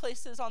where this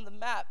place is on the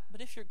map, but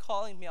if you're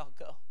calling me, I'll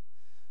go.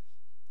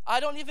 I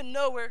don't even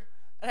know where,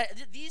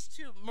 these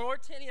two,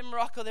 Mauritania and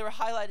Morocco, they were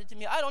highlighted to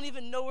me. I don't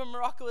even know where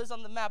Morocco is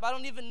on the map. I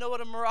don't even know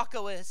what a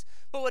Morocco is.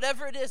 But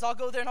whatever it is, I'll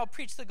go there and I'll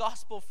preach the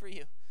gospel for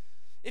you.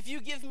 If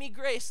you give me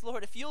grace,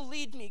 Lord, if you'll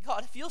lead me,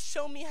 God, if you'll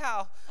show me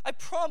how, I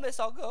promise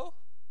I'll go.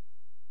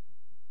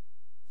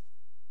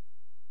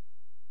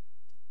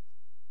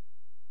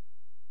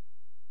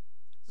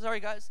 Sorry,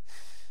 guys.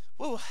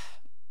 Woo.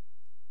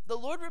 The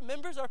Lord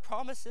remembers our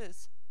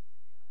promises.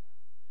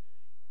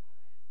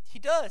 He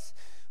does.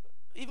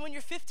 Even when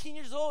you're 15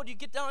 years old, you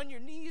get down on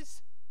your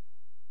knees.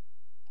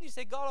 You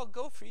say, God, I'll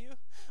go for you.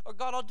 Or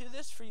God, I'll do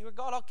this for you. Or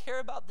God, I'll care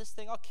about this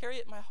thing. I'll carry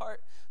it in my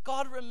heart.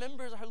 God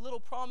remembers our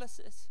little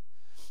promises.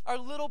 Our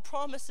little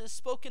promises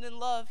spoken in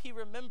love, he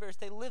remembers.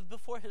 They live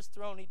before his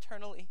throne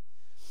eternally.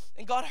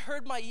 And God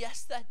heard my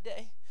yes that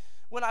day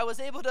when I was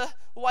able to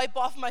wipe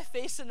off my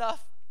face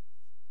enough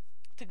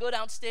to go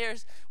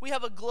downstairs. We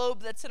have a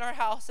globe that's in our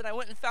house, and I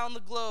went and found the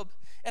globe,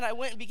 and I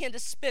went and began to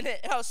spin it,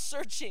 and I was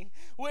searching.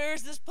 Where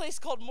is this place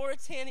called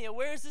Mauritania?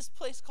 Where is this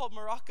place called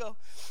Morocco?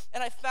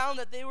 And I found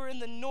that they were in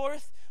the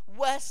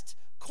northwest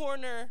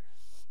corner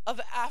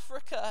of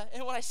Africa.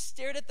 And when I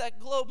stared at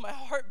that globe, my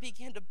heart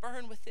began to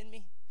burn within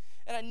me.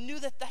 And I knew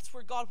that that's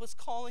where God was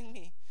calling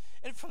me.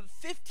 And from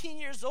 15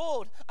 years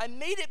old, I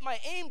made it my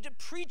aim to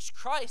preach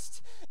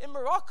Christ in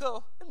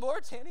Morocco and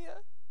Mauritania.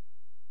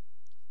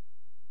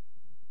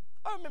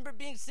 I remember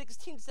being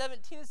 16,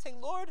 17 and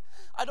saying, Lord,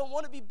 I don't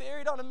want to be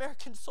buried on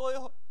American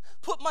soil.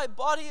 Put my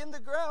body in the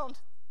ground.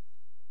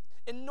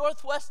 In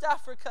Northwest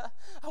Africa,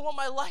 I want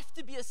my life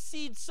to be a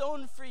seed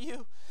sown for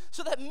you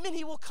so that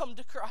many will come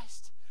to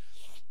Christ.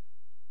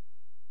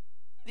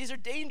 These are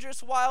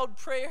dangerous, wild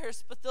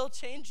prayers, but they'll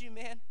change you,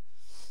 man.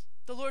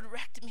 The Lord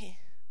wrecked me.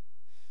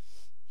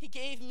 He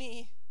gave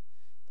me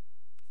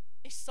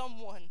a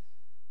someone.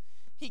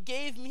 He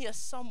gave me a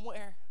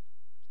somewhere.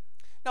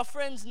 Now,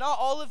 friends, not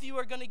all of you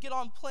are going to get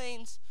on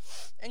planes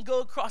and go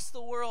across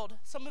the world.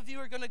 Some of you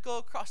are going to go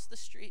across the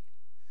street.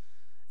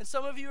 And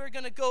some of you are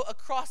going to go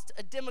across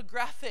a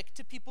demographic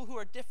to people who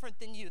are different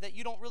than you that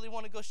you don't really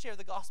want to go share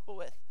the gospel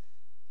with.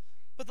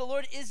 But the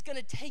Lord is going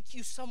to take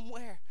you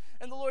somewhere.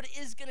 And the Lord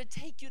is going to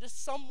take you to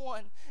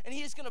someone. And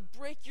he is going to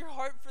break your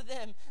heart for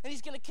them. And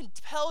he's going to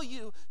compel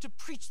you to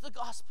preach the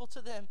gospel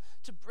to them,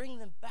 to bring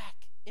them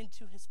back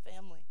into his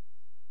family.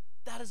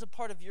 That is a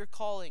part of your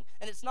calling.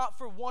 And it's not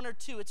for one or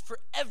two. It's for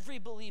every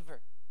believer.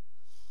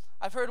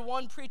 I've heard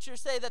one preacher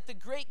say that the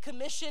Great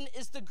Commission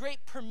is the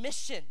Great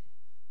Permission.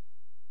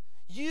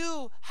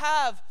 You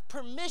have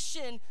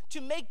permission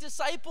to make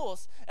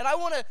disciples. And I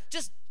want to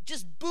just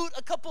boot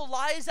a couple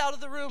lies out of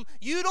the room.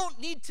 You don't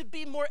need to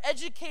be more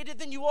educated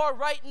than you are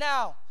right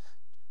now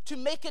to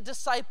make a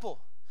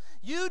disciple.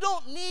 You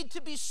don't need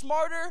to be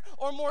smarter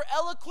or more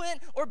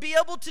eloquent or be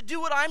able to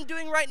do what I'm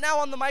doing right now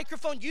on the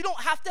microphone. You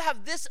don't have to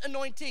have this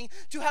anointing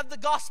to have the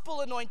gospel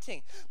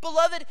anointing.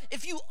 Beloved,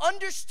 if you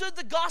understood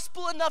the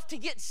gospel enough to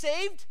get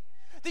saved,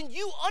 then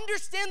you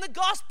understand the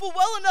gospel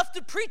well enough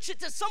to preach it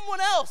to someone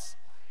else.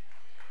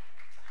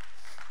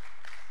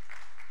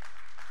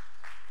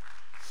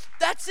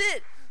 That's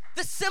it.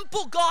 The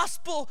simple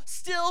gospel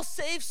still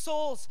saves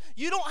souls.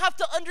 You don't have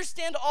to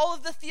understand all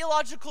of the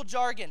theological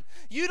jargon.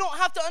 You don't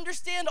have to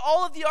understand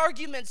all of the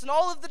arguments and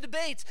all of the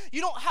debates.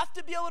 You don't have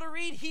to be able to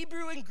read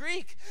Hebrew and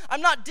Greek. I'm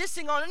not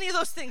dissing on any of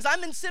those things.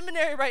 I'm in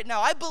seminary right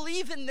now. I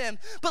believe in them.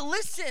 But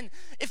listen,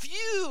 if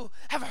you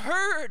have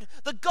heard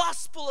the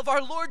gospel of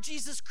our Lord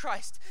Jesus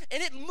Christ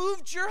and it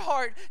moved your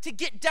heart to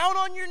get down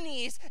on your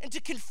knees and to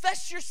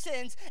confess your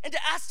sins and to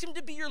ask him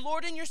to be your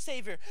Lord and your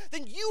Savior,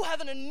 then you have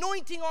an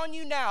anointing on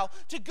you now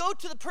to go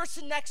to the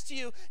person next to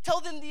you, tell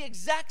them the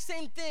exact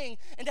same thing,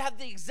 and to have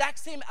the exact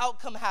same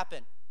outcome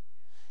happen.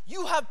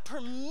 You have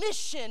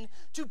permission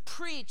to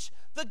preach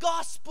the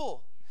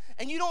gospel.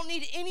 And you don't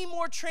need any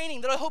more training,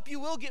 that I hope you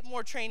will get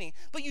more training,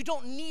 but you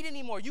don't need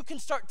any more. You can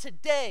start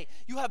today.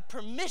 You have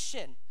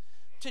permission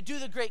to do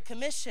the Great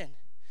Commission.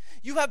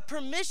 You have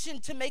permission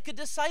to make a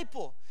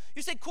disciple.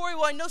 You say, Cory,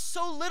 well, I know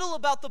so little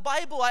about the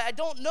Bible. I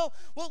don't know.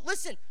 Well,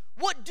 listen,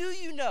 what do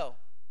you know?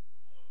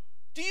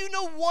 Do you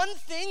know one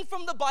thing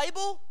from the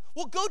Bible?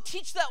 Well, go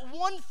teach that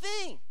one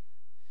thing.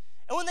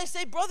 And when they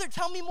say, brother,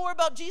 tell me more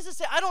about Jesus,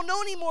 say, I don't know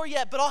any more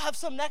yet, but I'll have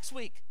some next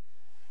week.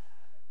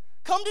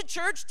 Come to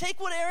church, take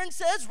what Aaron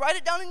says, write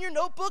it down in your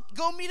notebook,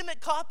 go meet him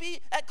at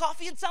coffee,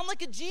 and sound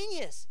like a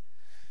genius.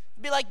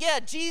 Be like, yeah,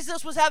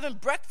 Jesus was having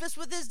breakfast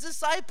with his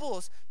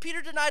disciples.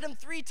 Peter denied him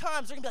 3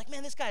 times. They're going to be like,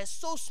 man, this guy is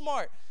so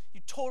smart.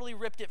 You totally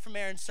ripped it from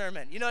Aaron's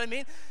sermon. You know what I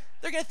mean?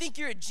 They're going to think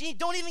you're a genius.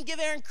 Don't even give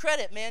Aaron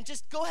credit, man.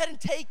 Just go ahead and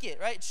take it,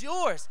 right? It's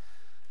yours.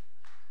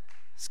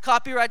 This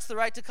copyright's the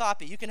right to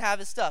copy. You can have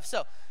his stuff.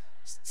 So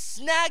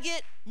snag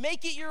it,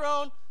 make it your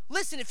own.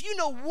 Listen, if you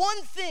know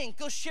one thing,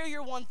 go share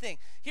your one thing.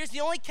 Here's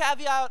the only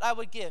caveat I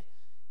would give.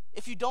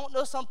 If you don't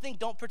know something,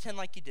 don't pretend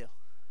like you do.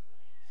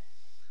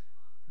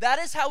 That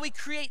is how we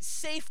create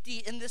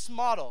safety in this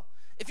model.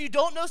 If you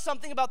don't know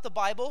something about the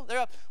Bible, they're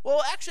up,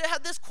 well, actually, I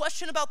had this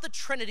question about the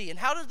Trinity, and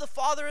how does the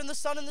Father and the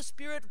Son and the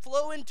Spirit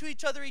flow into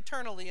each other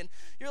eternally? And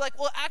you're like,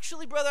 well,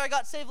 actually, brother, I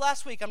got saved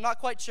last week. I'm not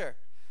quite sure.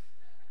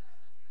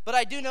 But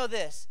I do know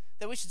this,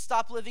 that we should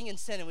stop living in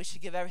sin and we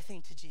should give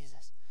everything to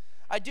Jesus.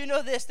 I do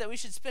know this, that we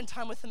should spend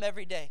time with him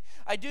every day.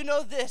 I do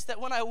know this, that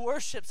when I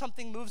worship,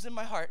 something moves in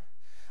my heart.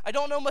 I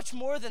don't know much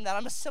more than that.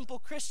 I'm a simple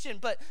Christian,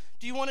 but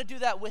do you want to do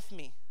that with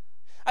me?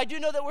 I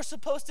do know that we're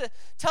supposed to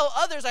tell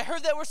others. I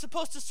heard that we're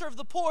supposed to serve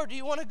the poor. Do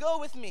you want to go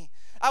with me?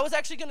 I was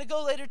actually going to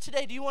go later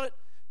today. Do you want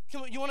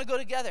to go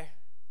together?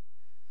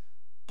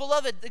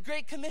 Beloved, the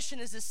Great Commission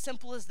is as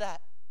simple as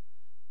that.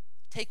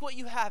 Take what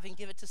you have and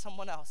give it to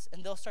someone else,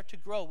 and they'll start to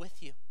grow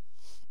with you.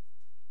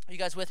 Are you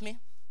guys with me?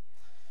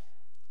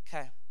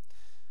 Okay.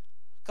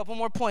 A couple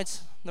more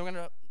points. Then we're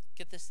going to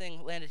get this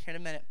thing landed here in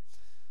a minute.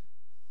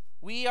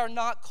 We are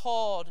not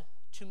called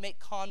to make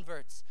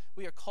converts.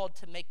 We are called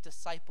to make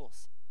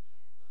disciples.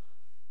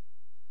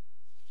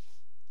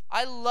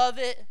 I love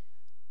it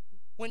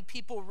when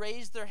people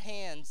raise their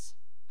hands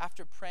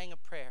after praying a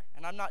prayer,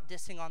 and I'm not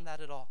dissing on that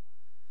at all.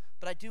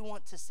 But I do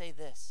want to say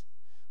this.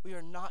 We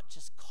are not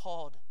just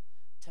called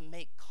to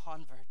make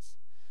converts.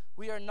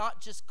 We are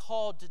not just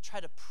called to try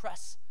to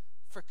press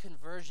for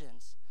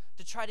conversions.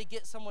 to try to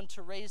get someone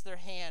to raise their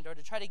hand, or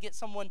to try to get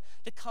someone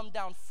to come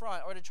down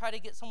front, or to try to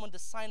get someone to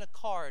sign a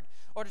card,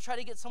 or to try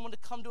to get someone to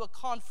come to a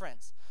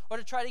conference, or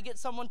to try to get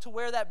someone to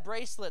wear that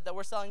bracelet that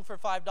we're selling for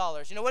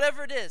 $5.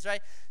 Whatever it is,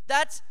 right?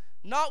 That's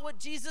not what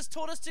Jesus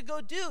told us to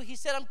go do. He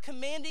said, I'm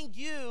commanding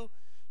you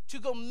to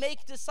go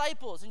make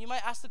disciples. And you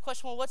might ask the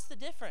question, well, what's the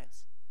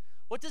difference?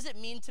 What does it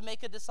mean to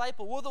make a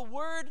disciple? Well, the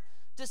word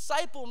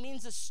disciple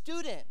means a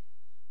student.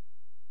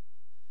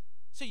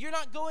 So you're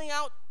not going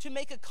out to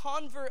make a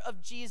convert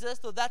of Jesus,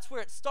 though that's where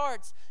it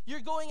starts. You're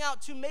going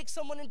out to make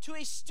someone into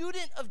a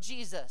student of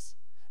Jesus.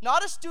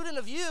 Not a student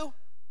of you.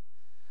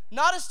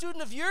 Not a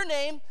student of your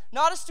name.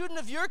 Not a student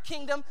of your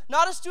kingdom.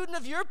 Not a student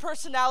of your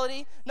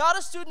personality. Not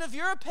a student of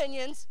your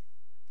opinions.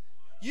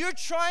 You're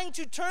trying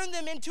to turn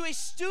them into a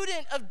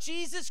student of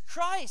Jesus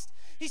Christ.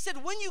 He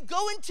said, when you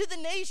go into the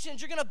nations,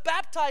 you're going to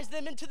baptize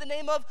them into the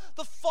name of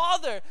the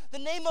Father, the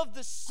name of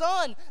the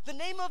Son, the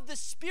name of the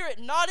Spirit,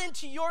 not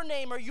into your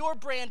name or your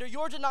brand or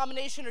your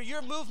denomination or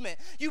your movement.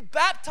 You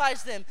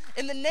baptize them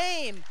in the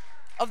name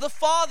of the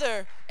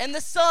Father and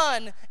the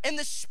Son and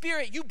the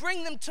Spirit. You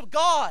bring them to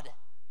God.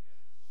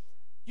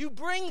 You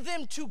bring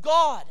them to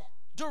God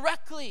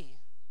directly,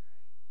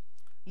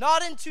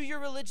 not into your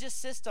religious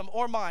system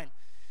or mine.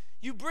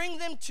 You bring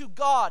them to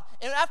God.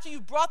 And after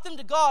you brought them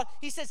to God,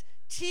 he says,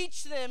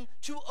 teach them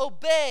to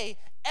obey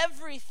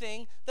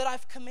everything that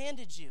I've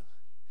commanded you.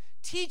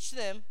 Teach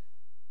them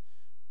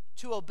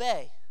to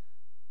obey.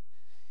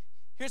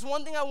 Here's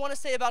one thing I want to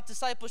say about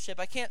discipleship.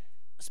 I can't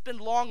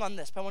spend long on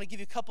this, but I want to give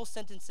you a couple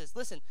sentences.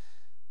 Listen,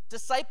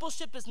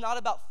 discipleship is not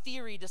about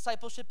theory.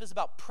 Discipleship is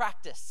about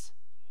practice.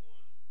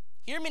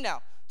 Hear me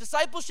now.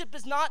 Discipleship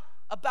is not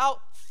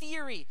about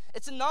theory.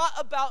 It's not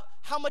about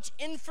how much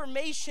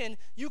information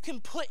you can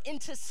put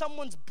into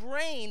someone's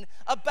brain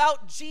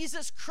about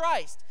Jesus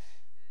Christ.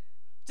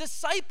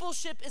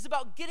 Discipleship is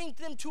about getting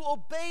them to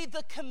obey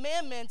the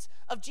commandments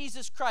of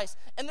Jesus Christ.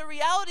 And the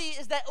reality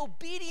is that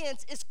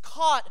obedience is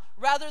caught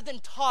rather than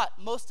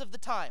taught most of the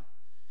time.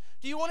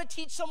 Do you want to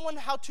teach someone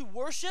how to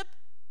worship?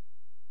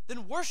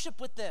 Then worship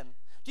with them.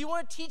 Do you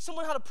want to teach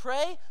someone how to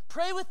pray?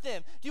 Pray with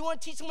them. Do you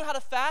want to teach someone how to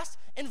fast?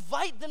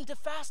 Invite them to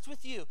fast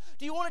with you.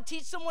 Do you want to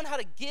teach someone how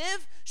to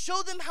give?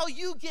 Show them how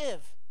you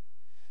give.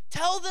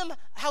 Tell them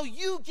how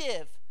you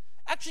give.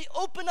 Actually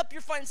open up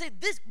your finances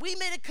and say, we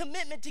made a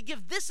commitment to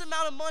give this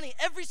amount of money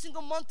every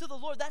single month to the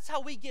Lord. That's how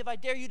we give. I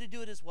dare you to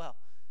do it as well.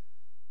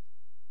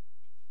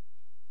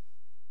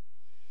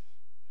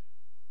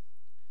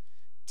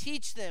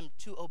 Teach them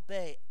to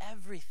obey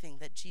everything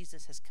that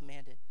Jesus has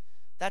commanded.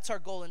 That's our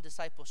goal in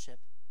discipleship,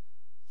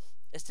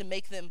 is to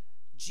make them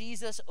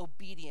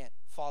Jesus-obedient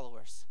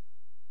followers.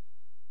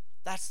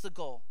 That's the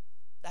goal.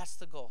 That's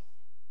the goal.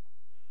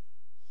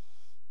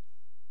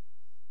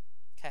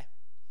 Okay.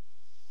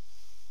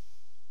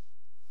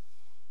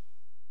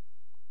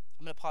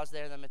 I'm going to pause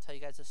there, and then I'm going to tell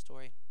you guys a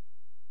story.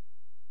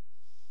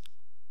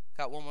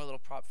 Got one more little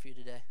prop for you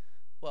today.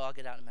 Well, I'll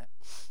get out in a minute.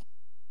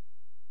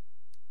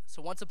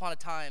 So once upon a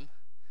time,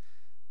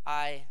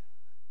 I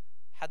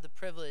had the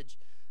privilege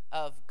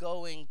of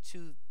going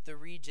to the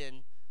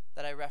region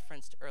that I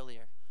referenced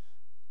earlier.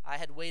 I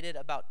had waited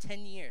about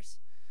 10 years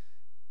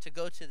to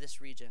go to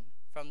this region,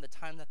 from the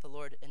time that the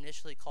Lord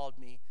initially called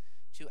me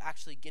to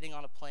actually getting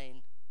on a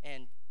plane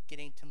and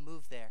getting to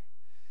move there.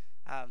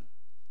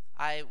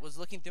 I was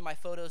looking through my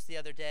photos the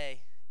other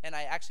day, and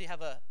I actually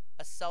have a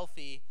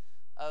selfie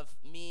of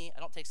me. I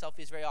don't take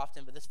selfies very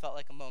often, but this felt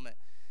like a moment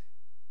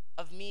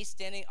of me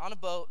standing on a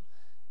boat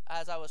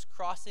as I was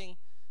crossing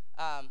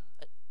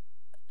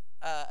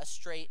a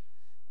strait,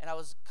 and I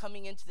was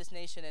coming into this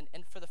nation,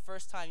 and for the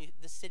first time,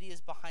 the city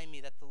is behind me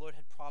that the Lord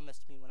had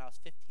promised me when I was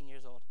 15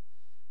 years old.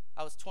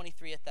 I was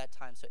 23 at that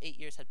time, so 8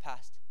 years had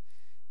passed.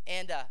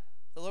 And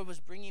the Lord was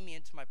bringing me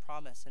into my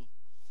promise. And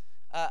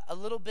a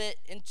little bit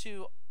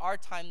into our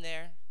time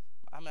there,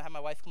 I'm going to have my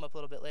wife come up a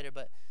little bit later,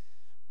 but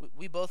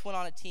we both went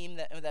on a team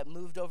that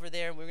moved over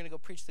there, and we were going to go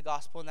preach the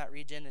gospel in that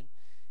region.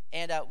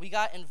 And we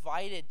got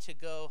invited to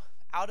go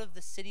out of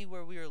the city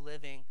where we were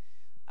living,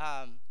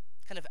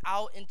 kind of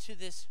out into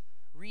this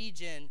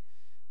region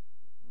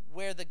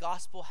where the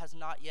gospel has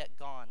not yet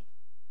gone.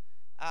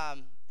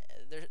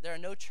 There are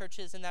no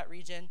churches in that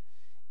region,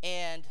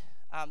 and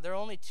there are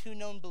only 2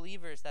 known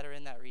believers that are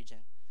in that region.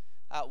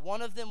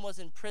 One of them was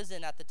in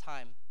prison at the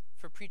time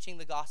for preaching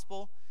the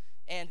gospel,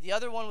 and the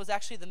other one was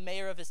actually the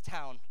mayor of his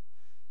town.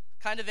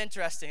 Kind of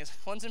interesting.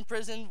 One's in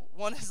prison,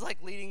 one is like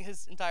leading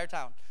his entire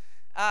town.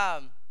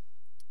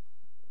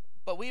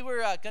 But we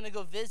were going to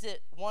go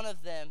visit one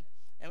of them,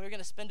 and we were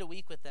going to spend a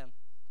week with them.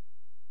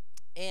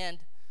 And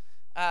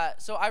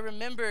so I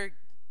remember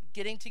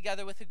getting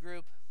together with a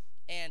group,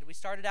 and we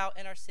started out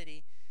in our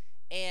city,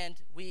 and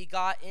we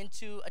got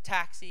into a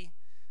taxi.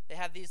 They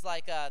have these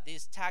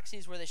these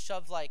taxis where they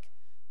shove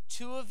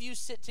 2 of you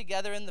sit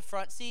together in the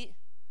front seat,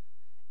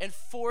 and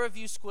 4 of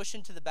you squish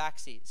into the back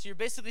seat. So you're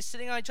basically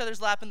sitting on each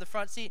other's lap in the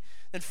front seat,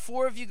 then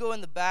 4 of you go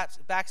in the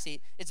back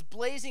seat. It's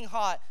blazing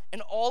hot,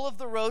 and all of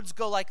the roads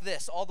go like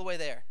this all the way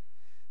there.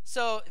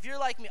 So if you're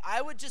like me,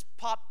 I would just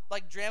pop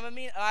like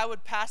Dramamine, and I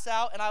would pass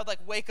out, and I would like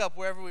wake up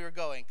wherever we were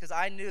going, because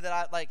I knew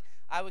that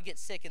I would get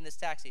sick in this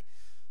taxi.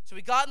 So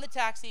we got in the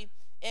taxi,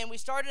 and we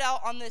started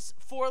out on this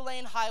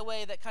 4-lane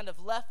highway that kind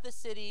of left the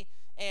city.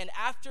 And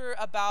after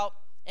about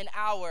an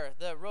hour,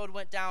 the road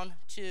went down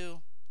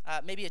to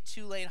maybe a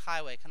 2-lane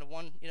highway, kind of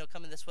one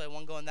coming this way,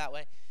 one going that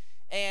way.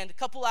 And a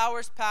couple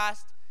hours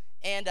passed,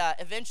 and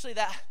eventually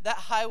that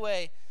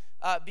highway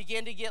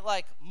began to get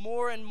like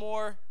more and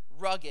more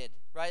rugged,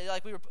 right?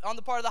 Like we were on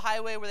the part of the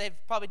highway where they've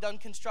probably done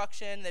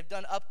construction, they've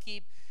done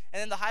upkeep, and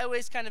then the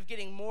highway's kind of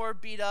getting more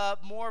beat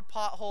up, more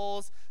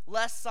potholes,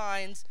 less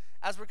signs,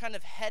 as we're kind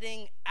of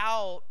heading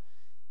out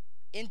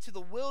into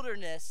the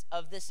wilderness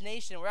of this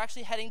nation. We're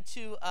actually heading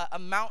to a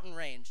mountain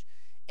range.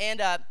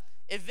 And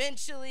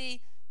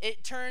eventually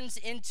it turns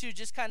into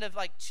just kind of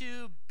like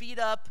 2 beat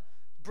up,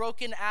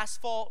 broken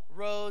asphalt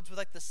roads with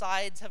like the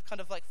sides have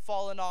kind of like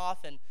fallen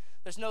off, and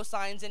there's no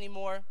signs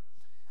anymore.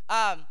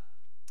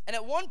 And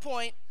at one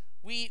point,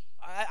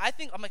 I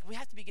think, I'm like, we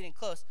have to be getting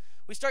close.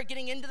 We start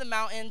getting into the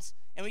mountains,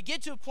 and we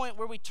get to a point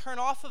where we turn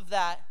off of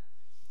that,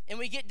 and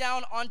we get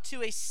down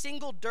onto a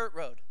single dirt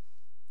road.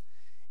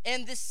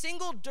 And this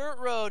single dirt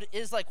road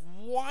is like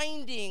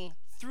winding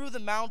through the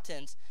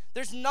mountains.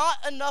 There's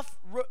not enough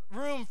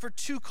room for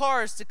 2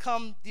 cars to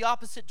come the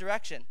opposite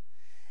direction.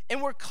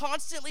 And we're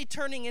constantly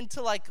turning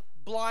into like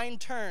blind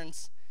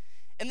turns.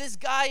 And this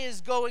guy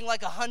is going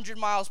like 100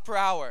 miles per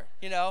hour,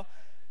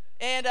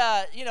 And,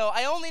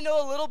 I only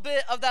know a little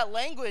bit of that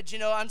language,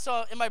 and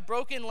so in my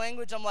broken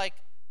language, I'm like,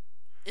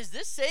 is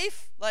this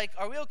safe? Like,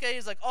 are we okay?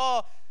 He's like,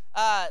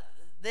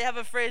 they have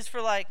a phrase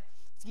for like,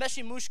 it's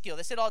meshi mushkil.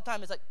 They say it all the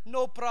time. It's like,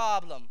 no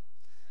problem.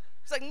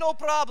 It's like, no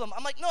problem.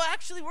 I'm like, no,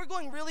 actually, we're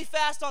going really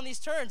fast on these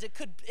turns. It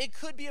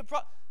could be a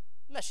problem.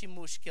 Meshi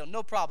mushkil,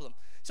 no problem.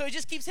 So he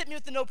just keeps hitting me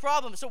with the no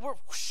problem. So we're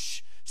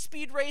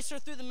speed racer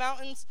through the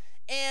mountains,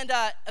 and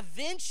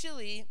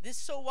eventually, this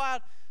is so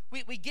wild,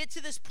 we get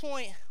to this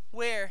point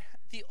where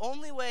the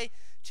only way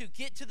to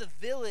get to the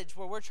village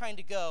where we're trying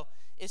to go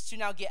is to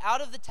now get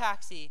out of the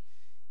taxi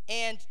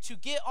and to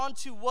get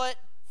onto what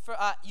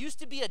used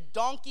to be a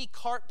donkey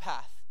cart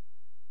path.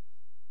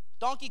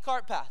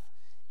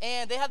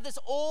 And they have this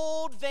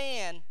old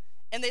van,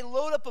 and they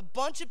load up a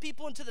bunch of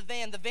people into the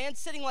van. The van's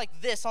sitting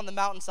like this on the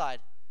mountainside.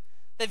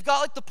 They've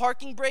got like the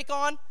parking brake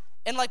on,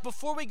 and like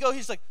before we go,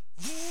 he's like,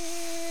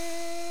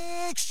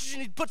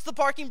 and he puts the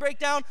parking brake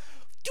down,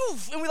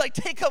 and we like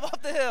take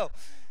up the hill.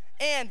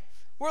 And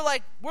we're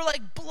like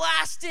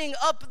blasting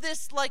up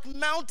this like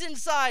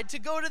mountainside to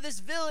go to this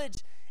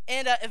village,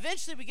 and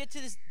eventually we get to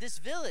this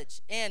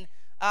village, and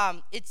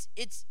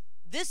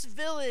this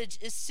village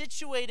is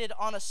situated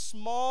on a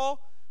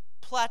small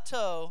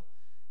plateau,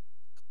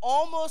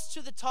 almost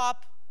to the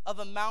top of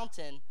a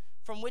mountain,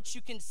 from which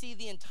you can see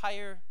the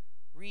entire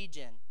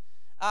region.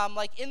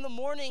 Like in the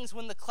mornings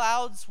when the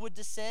clouds would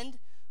descend,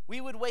 we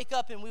would wake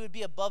up and we would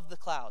be above the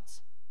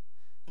clouds.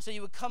 And so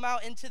you would come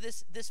out into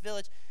this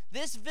village.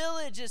 This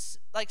village is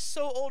like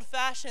so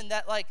old-fashioned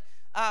that like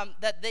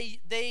that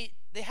they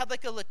had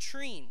like a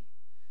latrine,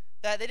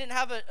 that they didn't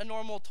have a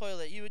normal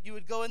toilet. You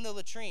would go in the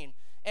latrine.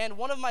 And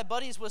one of my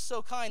buddies was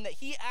so kind that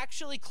he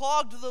actually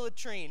clogged the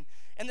latrine.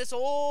 And this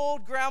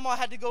old grandma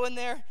had to go in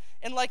there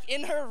and like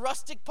in her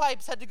rustic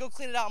pipes had to go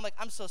clean it out. I'm like,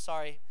 I'm so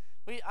sorry.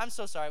 I'm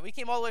so sorry. We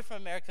came all the way from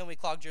America and we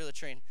clogged your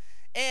latrine.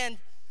 And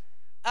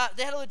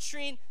they had a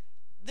latrine.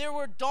 There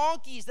were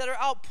donkeys that are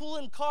out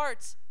pulling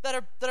carts that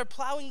are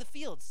plowing the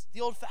fields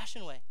the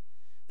old-fashioned way.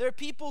 There are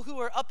people who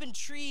are up in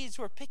trees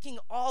who are picking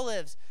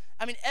olives.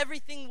 I mean,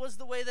 everything was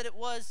the way that it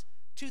was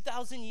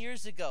 2,000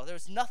 years ago. There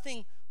was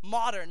nothing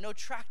modern, no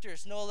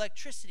tractors, no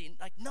electricity,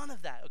 like none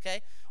of that,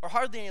 okay? Or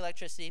hardly any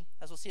electricity,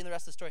 as we'll see in the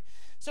rest of the story.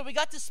 So we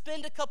got to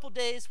spend a couple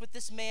days with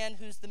this man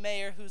who's the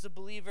mayor, who's a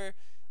believer.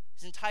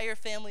 His entire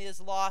family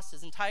is lost.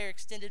 His entire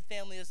extended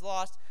family is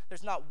lost.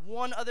 There's not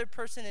one other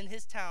person in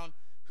his town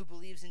who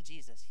believes in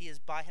Jesus. He is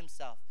by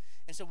himself.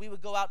 And so we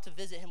would go out to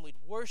visit him. We'd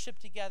worship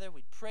together.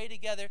 We'd pray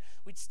together.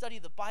 We'd study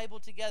the Bible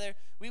together.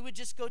 We would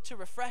just go to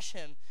refresh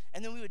him.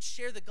 And then we would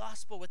share the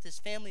gospel with his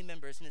family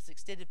members and his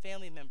extended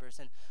family members.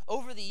 And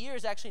over the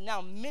years, actually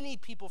now many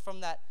people from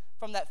that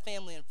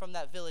family and from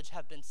that village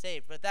have been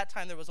saved. But at that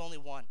time, there was only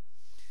one.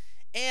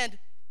 And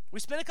we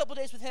spent a couple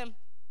days with him.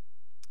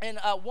 And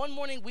one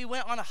morning, we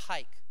went on a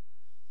hike.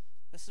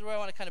 This is where I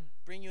want to kind of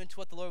bring you into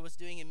what the Lord was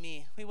doing in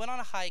me. We went on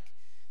a hike.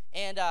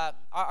 And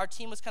our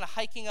team was kind of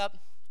hiking up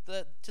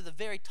to the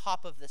very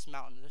top of this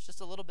mountain. There's just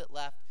a little bit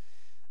left.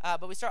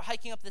 But we start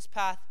hiking up this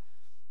path.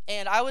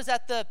 And I was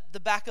at the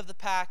back of the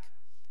pack.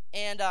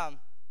 And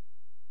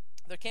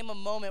there came a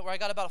moment where I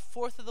got about a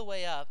fourth of the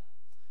way up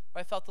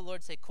where I felt the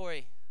Lord say,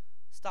 Cory,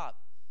 stop.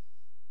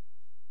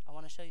 I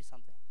want to show you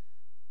something.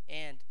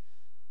 And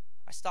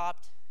I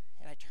stopped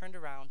and I turned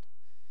around.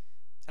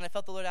 And I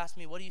felt the Lord ask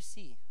me, what do you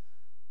see?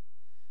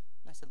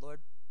 And I said, Lord,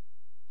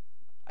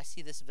 I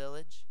see this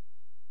village.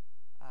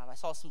 I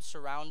saw some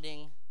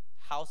surrounding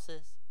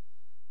houses.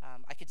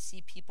 I could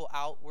see people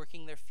out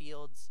working their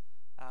fields,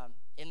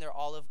 in their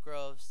olive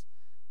groves.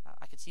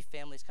 I could see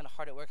families kind of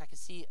hard at work. I could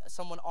see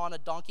someone on a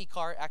donkey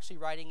cart actually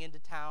riding into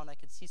town. I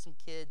could see some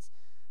kids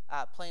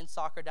playing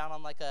soccer down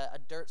on like a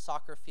dirt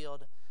soccer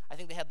field. I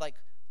think they had like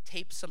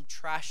taped some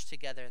trash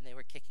together and they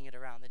were kicking it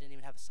around. They didn't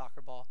even have a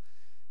soccer ball.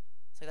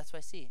 It's like, that's what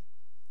I see.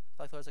 I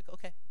felt like the Lord's like,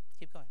 okay,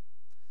 keep going.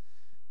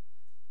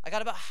 I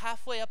got about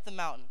halfway up the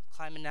mountain,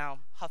 climbing now,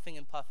 huffing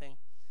and puffing.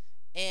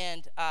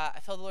 And I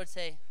felt the Lord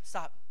say,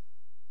 stop.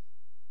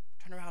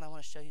 Turn around, I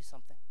want to show you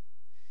something.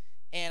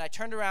 And I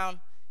turned around,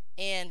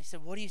 and he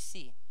said, what do you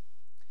see?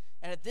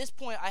 And at this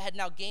point, I had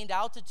now gained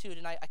altitude,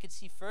 and I could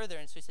see further.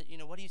 And so he said,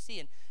 what do you see?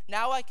 And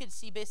now I could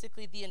see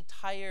basically the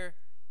entire,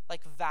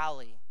 like,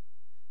 valley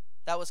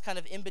that was kind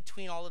of in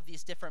between all of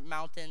these different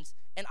mountains.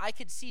 And I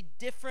could see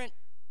different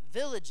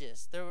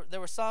villages. There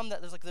were some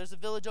that there's a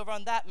village over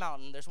on that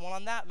mountain. There's one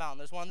on that mountain.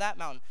 There's one on that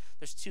mountain.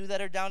 There's two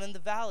that are down in the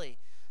valley.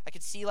 I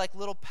could see, like,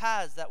 little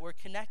paths that were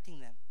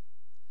connecting them.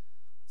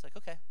 It's like,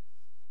 okay,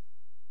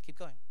 keep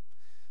going.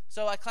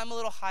 So I climb a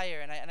little higher,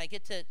 and I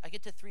get to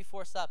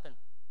 3/4 up, and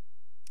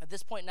at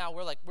this point now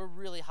we're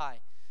really high.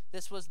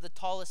 This was the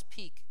tallest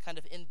peak kind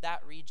of in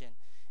that region.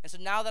 And so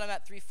now that I'm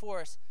at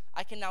 3/4,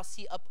 I can now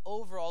see up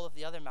over all of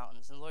the other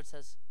mountains. And the Lord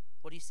says,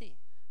 what do you see?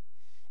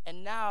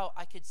 And now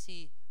I could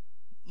see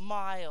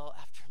mile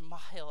after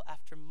mile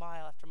after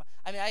mile after mile.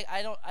 I mean,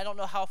 I don't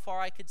know how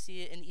far I could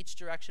see it in each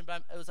direction,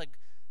 but it was like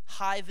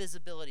high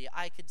visibility.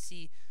 I could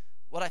see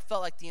what I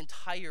felt like the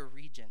entire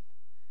region.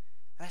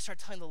 And I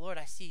started telling the Lord,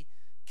 I see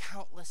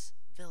countless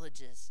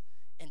villages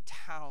and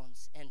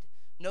towns and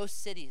no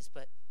cities,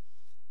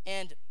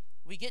 and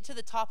we get to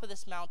the top of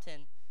this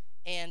mountain,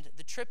 and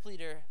the trip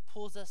leader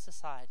pulls us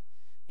aside.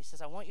 He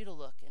says, I want you to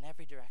look in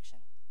every direction.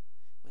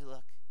 We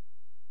look.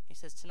 He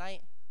says,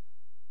 tonight,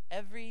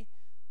 every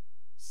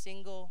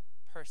single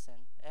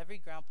person, every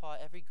grandpa,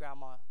 every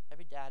grandma,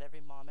 every dad,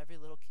 every mom, every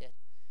little kid,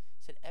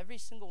 he said, every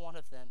single one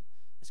of them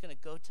is going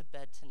to go to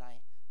bed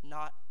tonight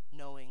not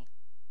knowing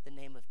the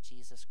name of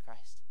Jesus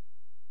Christ.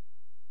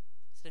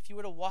 He said, if you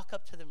were to walk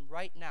up to them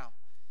right now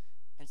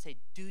and say,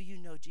 do you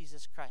know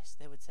Jesus Christ?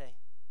 They would say,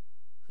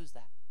 who's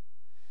that?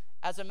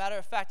 As a matter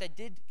of fact, I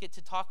did get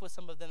to talk with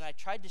some of them, and I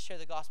tried to share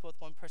the gospel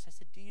with one person. I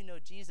said, do you know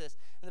Jesus?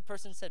 And the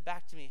person said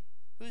back to me,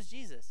 who's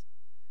Jesus?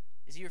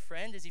 Is he your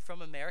friend? Is he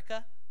from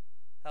America?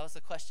 That was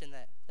the question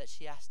that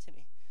she asked to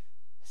me.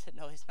 I said,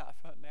 no, he's not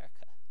from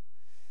America.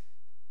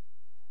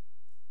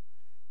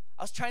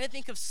 I was trying to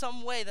think of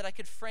some way that I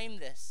could frame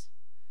this.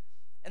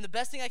 And the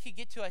best thing I could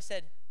get to, I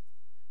said,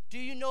 do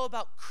you know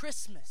about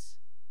Christmas?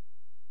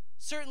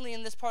 Certainly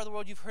in this part of the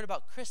world, you've heard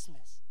about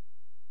Christmas.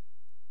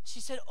 She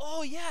said,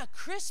 oh yeah,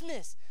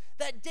 Christmas.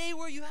 That day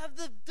where you have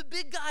the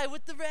big guy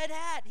with the red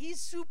hat. He's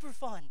super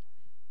fun.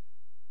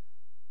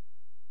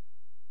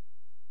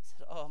 I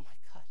said, oh my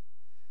God.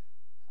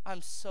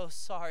 I'm so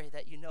sorry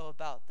that you know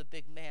about the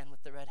big man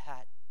with the red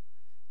hat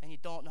and you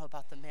don't know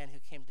about the man who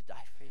came to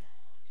die for you.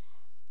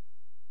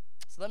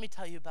 So let me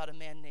tell you about a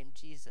man named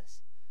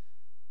Jesus.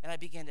 And I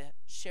began to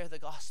share the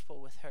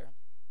gospel with her.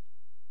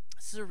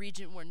 This is a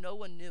region where no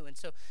one knew. And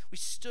so we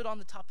stood on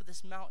the top of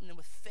this mountain, and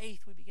with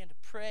faith we began to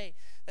pray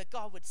that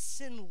God would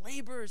send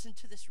laborers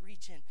into this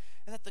region,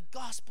 and that the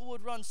gospel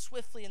would run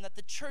swiftly, and that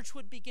the church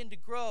would begin to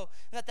grow,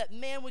 and that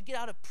man would get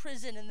out of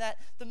prison, and that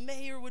the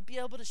mayor would be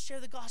able to share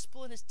the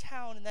gospel in his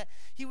town, and that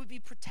he would be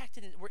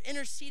protected. And we're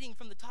interceding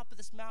from the top of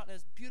this mountain. It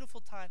was a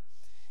beautiful time.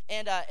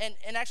 And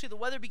actually the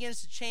weather begins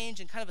to change,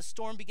 and kind of a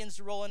storm begins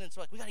to roll in, and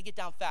so we got to get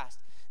down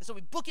fast. And so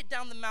we book it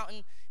down the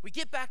mountain. We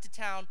get back to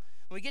town.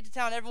 When we get to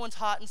town, everyone's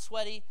hot and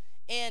sweaty,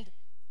 and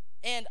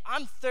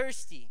I'm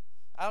thirsty.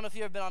 I don't know if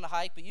you've ever been on a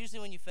hike, but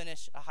usually when you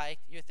finish a hike,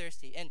 you're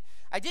thirsty. And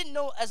I didn't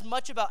know as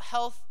much about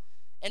health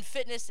and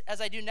fitness as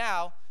I do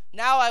now.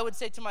 Now I would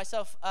say to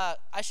myself,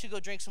 I should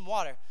go drink some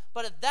water.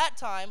 But at that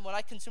time, when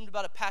I consumed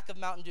about a pack of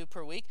Mountain Dew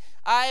per week,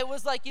 I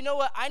was like, you know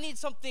what? I need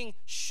something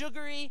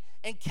sugary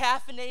and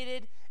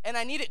caffeinated, and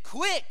I need it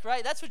quick,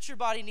 right? That's what your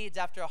body needs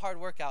after a hard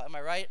workout. Am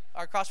I right?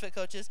 Our CrossFit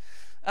coaches.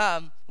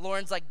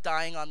 Lauren's like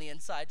dying on the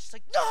inside. She's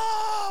like,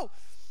 no!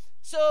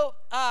 So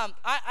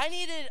I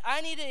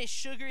needed a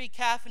sugary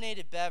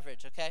caffeinated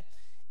beverage, okay?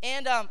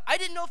 And I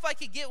didn't know if I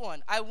could get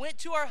one. I went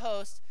to our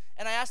host,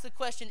 and I asked the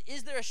question,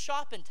 is there a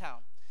shop in town?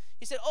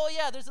 He said, oh,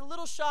 yeah, there's a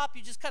little shop.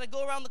 You just kind of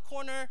go around the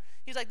corner.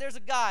 He's like, there's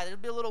a guy. There'll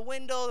be a little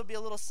window. There'll be a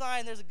little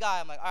sign. There's a guy.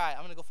 I'm like, all right, I'm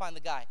going to go find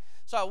the guy.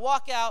 So I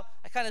walk out.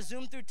 I kind of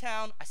zoom through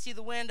town. I see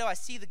the window. I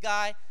see the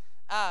guy.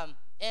 And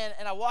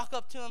I walk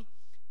up to him.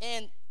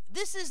 And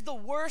this is the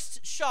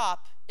worst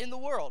shop in the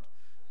world.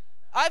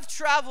 I've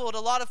traveled a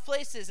lot of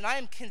places, and I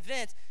am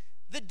convinced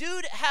the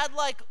dude had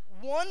like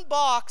one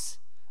box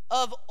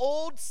of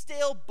old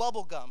stale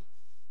bubble gum.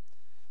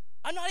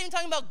 I'm not even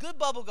talking about good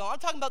bubble gum. I'm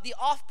talking about the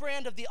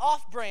off-brand of the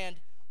off-brand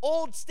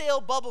old stale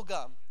bubble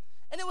gum.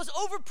 And it was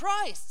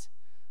overpriced.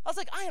 I was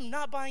like, I am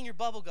not buying your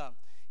bubble gum.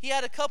 He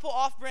had a couple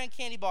off-brand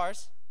candy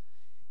bars,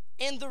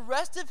 and the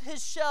rest of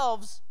his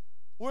shelves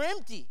were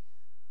empty.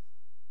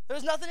 There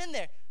was nothing in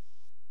there.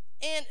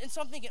 And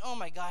so I'm thinking, oh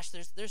my gosh,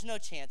 there's no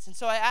chance. And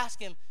so I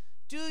asked him,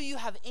 do you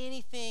have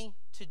anything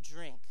to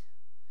drink?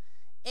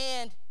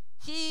 And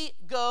he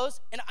goes,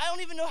 and I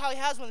don't even know how he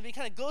has one, but he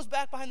kind of goes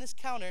back behind this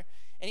counter,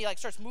 and he like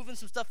starts moving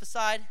some stuff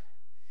aside,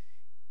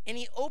 and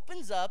he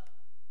opens up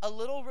a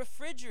little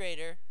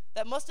refrigerator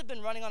that must have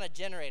been running on a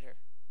generator.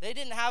 They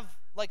didn't have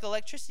like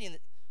electricity in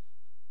it.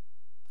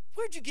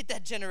 Where'd you get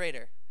that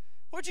generator?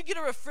 Where'd you get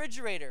a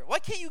refrigerator? Why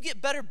can't you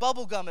get better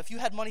bubble gum if you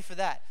had money for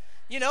that?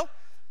 You know?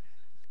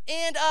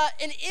 And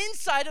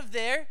inside of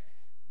there,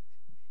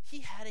 he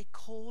had a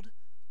cold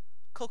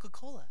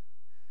Coca-Cola.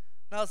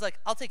 And I was like,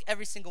 I'll take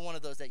every single one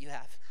of those that you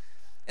have.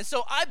 And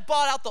so I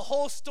bought out the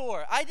whole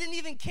store. I didn't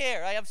even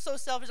care. I am so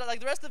selfish. Like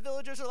the rest of the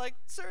villagers are like,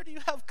 sir, do you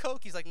have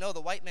Coke? He's like, no,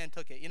 the white man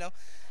took it, you know?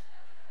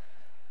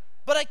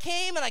 But I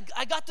came and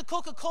I got the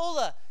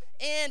Coca-Cola.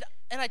 And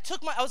I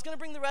was going to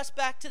bring the rest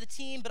back to the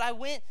team, but I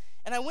went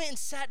and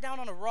sat down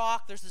on a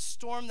rock. There's this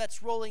storm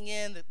that's rolling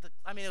in. It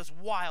was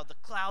wild. The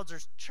clouds are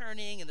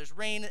churning, and there's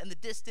rain in the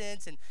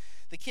distance, and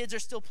the kids are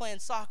still playing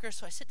soccer.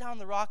 So I sit down on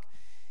the rock,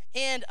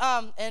 and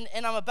I'm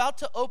about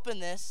to open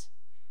this.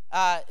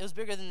 It was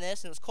bigger than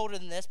this, and it was colder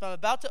than this, but I'm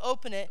about to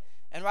open it,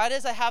 and right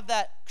as I have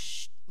that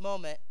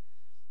moment,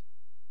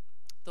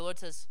 the Lord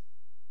says,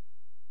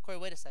 Cory,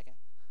 wait a second.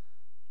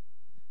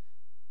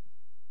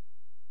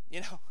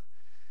 You know,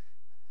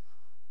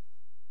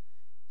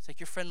 it's like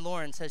your friend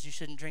Lauren says you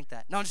shouldn't drink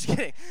that. No, I'm just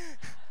kidding.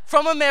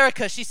 From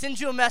America, she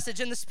sends you a message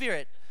in the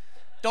spirit.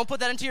 Don't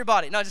put that into your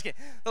body. No, I'm just kidding.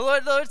 The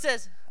Lord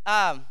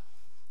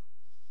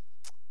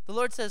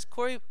says,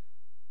 Cory,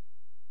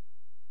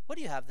 what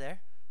do you have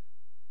there?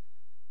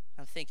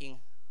 I'm thinking,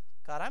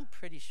 God, I'm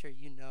pretty sure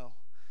you know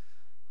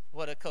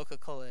what a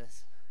Coca-Cola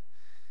is.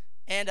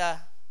 And I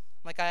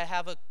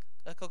have a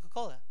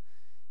Coca-Cola.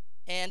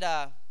 And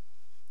the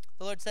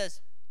Lord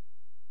says,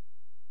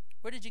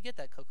 where did you get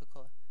that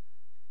Coca-Cola?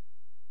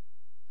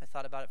 I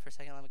thought about it for a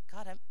second. I'm like,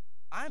 God,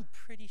 I'm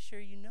pretty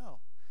sure you know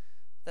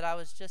that I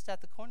was just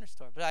at the corner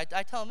store. But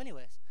I tell him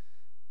anyways.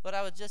 But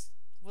I was just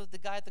with the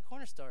guy at the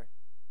corner store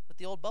with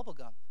the old bubble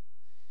gum.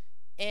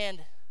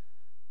 And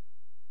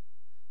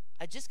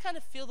I just kind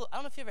of feel, I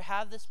don't know if you ever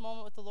have this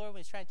moment with the Lord when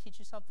he's trying to teach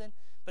you something,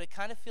 but it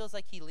kind of feels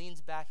like he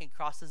leans back and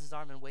crosses his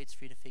arm and waits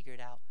for you to figure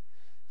it out.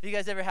 Have you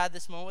guys ever had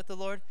this moment with the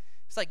Lord?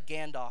 It's like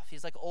Gandalf.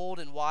 He's like old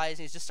and wise,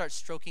 and he just starts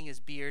stroking his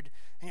beard.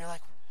 And you're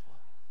like,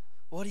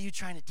 what are you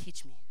trying to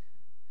teach me?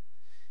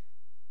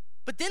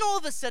 But then all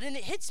of a sudden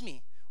it hits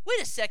me.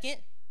 Wait a second.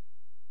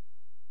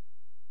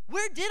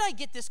 Where did I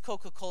get this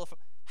Coca-Cola from?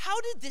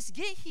 How did this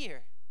get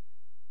here?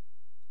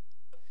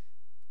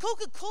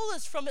 Coca-Cola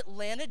is from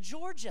Atlanta,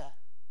 Georgia.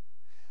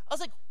 I was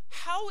like,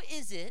 how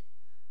is it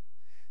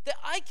that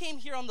I came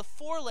here on the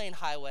 4-lane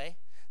highway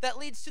that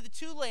leads to the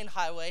 2-lane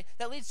highway,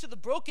 that leads to the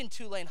broken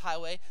 2-lane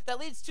highway, that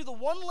leads to the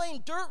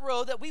 1-lane dirt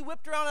road that we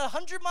whipped around at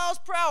 100 miles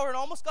per hour and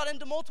almost got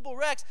into multiple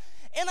wrecks,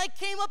 and I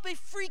came up a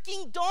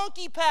freaking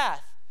donkey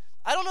path.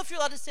 I don't know if you're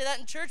allowed to say that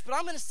in church, but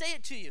I'm going to say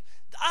it to you.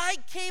 I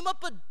came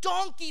up a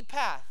donkey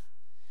path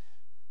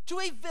to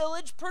a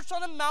village perched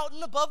on a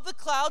mountain above the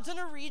clouds in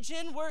a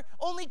region where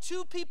only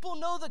 2 people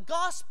know the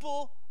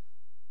gospel,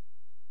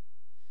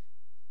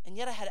 and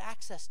yet I had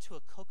access to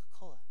a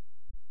Coca-Cola.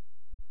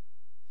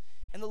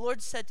 And the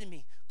Lord said to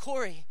me,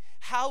 Cory,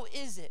 how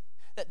is it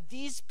that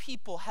these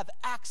people have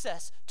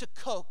access to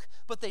Coke,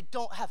 but they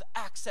don't have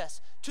access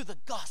to the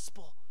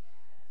gospel?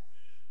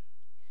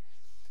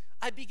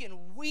 I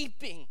begin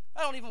weeping.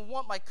 I don't even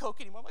want my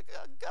Coke anymore. I'm like,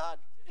 oh, God,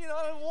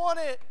 I don't want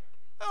it.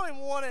 I don't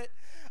even want it.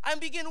 I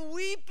begin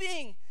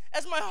weeping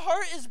as my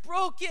heart is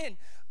broken.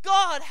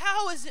 God,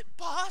 how is it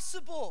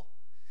possible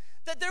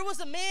that there was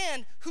a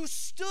man who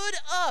stood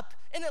up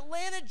in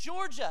Atlanta,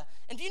 Georgia?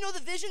 And do you know the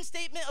vision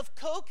statement of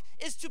Coke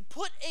is to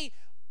put a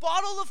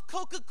bottle of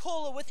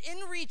Coca-Cola within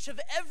reach of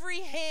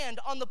every hand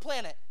on the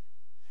planet?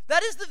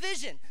 That is the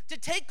vision, to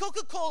take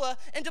Coca-Cola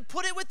and to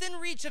put it within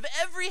reach of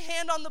every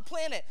hand on the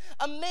planet.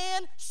 A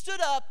man stood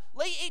up,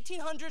 late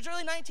 1800s,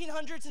 early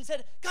 1900s, and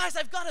said, guys,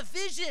 I've got a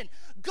vision.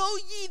 Go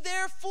ye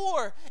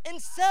therefore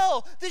and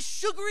sell this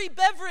sugary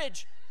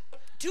beverage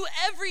to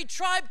every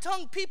tribe,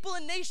 tongue, people,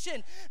 and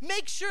nation.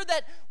 Make sure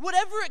that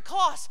whatever it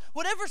costs,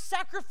 whatever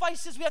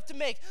sacrifices we have to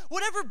make,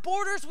 whatever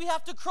borders we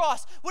have to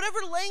cross, whatever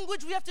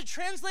language we have to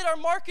translate our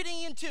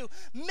marketing into,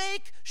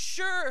 make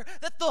sure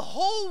that the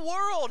whole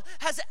world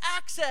has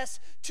access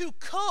to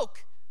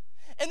Coke.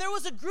 And there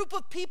was a group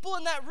of people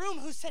in that room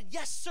who said,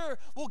 yes, sir,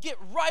 we'll get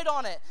right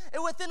on it.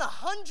 And within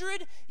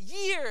 100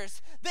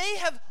 years, they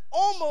have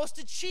almost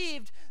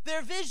achieved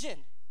their vision.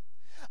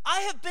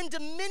 I have been to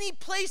many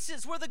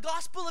places where the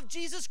gospel of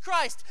Jesus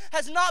Christ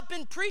has not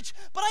been preached,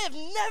 but I have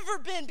never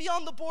been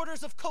beyond the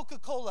borders of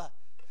Coca-Cola.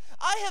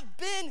 I have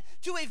been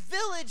to a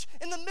village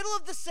in the middle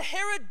of the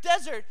Sahara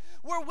Desert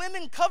where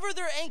women cover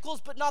their ankles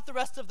but not the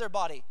rest of their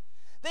body.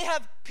 They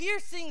have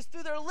piercings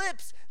through their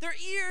lips. Their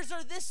ears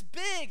are this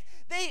big.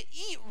 They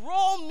eat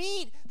raw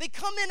meat. They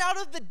come in out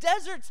of the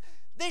deserts.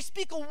 They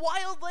speak a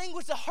wild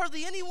language that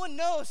hardly anyone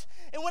knows.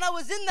 And when I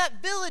was in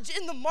that village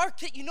in the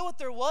market, you know what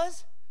there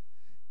was?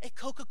 A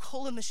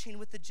Coca-Cola machine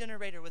with the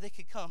generator where they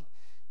could come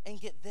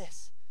and get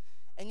this.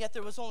 And yet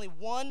there was only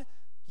one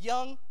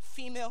young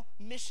female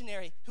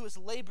missionary who was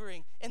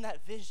laboring in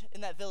that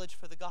village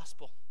for the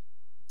gospel.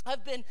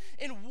 I've been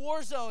in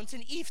war zones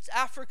in East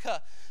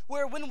Africa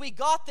where when we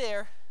got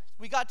there,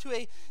 we got to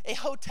a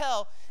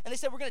hotel, and they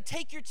said, we're going to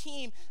take your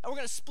team, and we're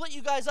going to split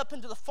you guys up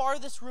into the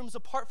farthest rooms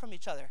apart from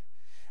each other.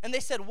 And they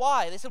said,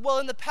 why? They said, well,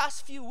 in the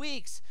past few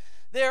weeks,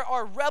 there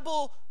are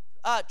rebel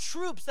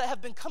troops that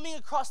have been coming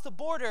across the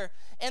border,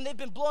 and they've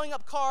been blowing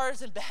up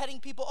cars and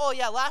beheading people. Oh,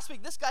 yeah, last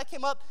week, this guy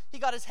came up, he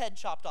got his head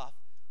chopped off.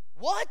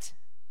 What?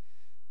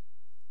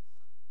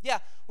 Yeah,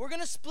 we're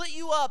going to split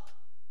you up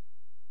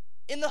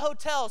in the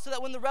hotel so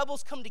that when the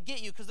rebels come to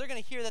get you, because they're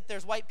going to hear that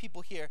there's white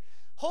people here,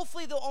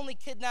 hopefully they'll only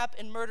kidnap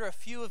and murder a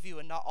few of you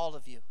and not all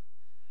of you.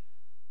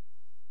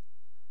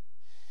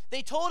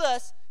 They told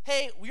us,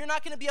 hey, you're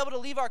not going to be able to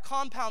leave our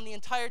compound the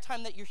entire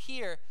time that you're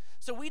here.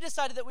 So we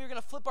decided that we were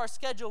going to flip our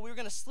schedule. We were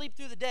going to sleep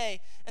through the day,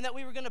 and that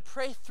we were going to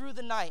pray through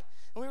the night.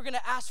 And we were going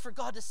to ask for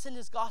God to send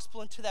his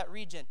gospel into that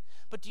region.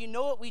 But do you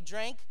know what we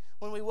drank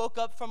when we woke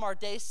up from our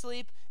day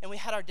sleep and we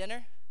had our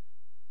dinner?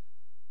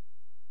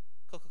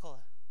 Coca-Cola.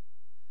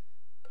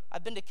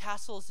 I've been to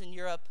castles in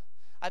Europe.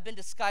 I've been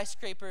to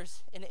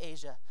skyscrapers in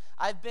Asia.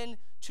 I've been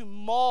to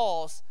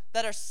malls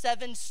that are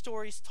 7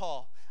 stories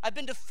tall. I've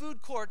been to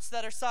food courts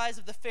that are size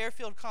of the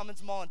Fairfield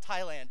Commons Mall in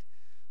Thailand.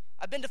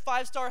 I've been to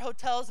 5-star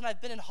hotels, and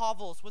I've been in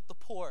hovels with the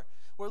poor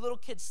where little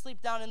kids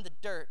sleep down in the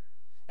dirt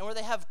and where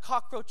they have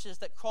cockroaches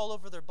that crawl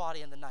over their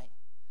body in the night.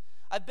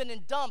 I've been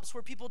in dumps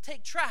where people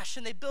take trash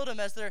and they build them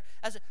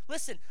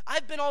listen,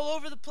 I've been all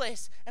over the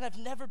place, and I've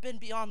never been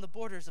beyond the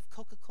borders of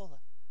Coca-Cola.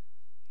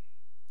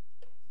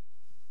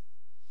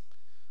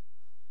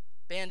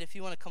 Band, if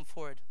you want to come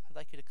forward, I'd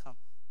like you to come.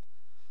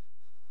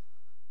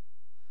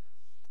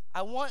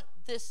 I want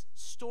this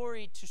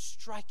story to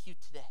strike you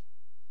today.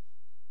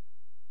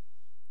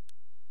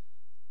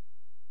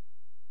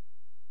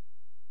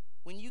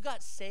 When you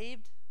got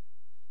saved,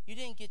 you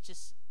didn't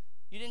just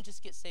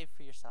get saved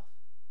for yourself.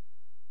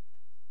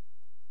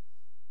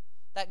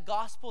 That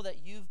gospel that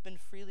you've been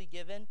freely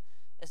given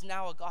is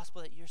now a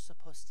gospel that you're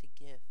supposed to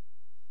give.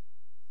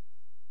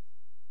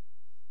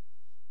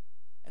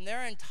 And there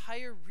are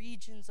entire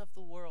regions of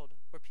the world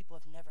where people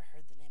have never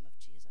heard the name of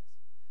Jesus.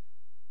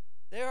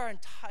 There are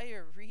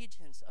entire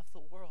regions of the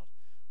world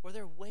where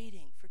they're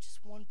waiting for just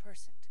one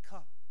person to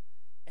come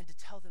and to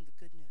tell them the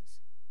good news.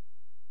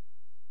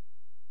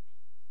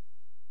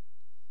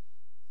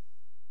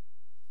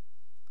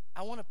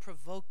 I want to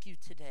provoke you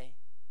today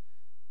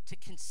to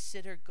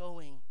consider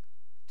going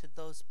to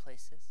those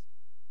places.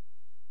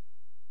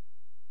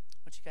 I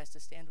want you guys to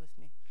stand with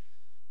me.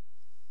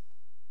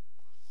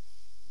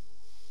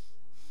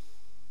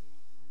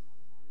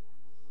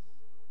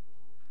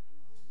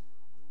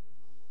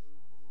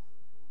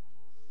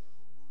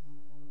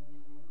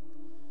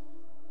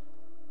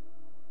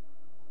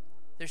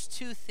 There's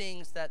 2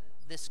 things that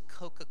this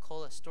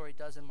Coca-Cola story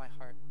does in my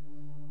heart.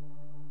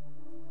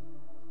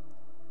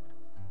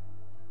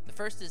 The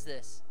first is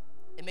this.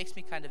 It makes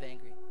me kind of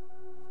angry.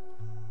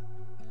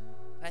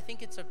 And I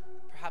think it's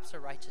perhaps a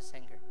righteous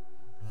anger.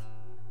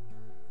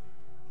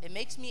 It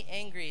makes me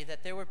angry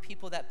that there were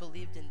people that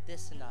believed in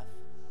this enough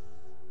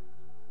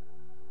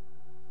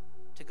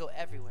to go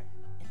everywhere,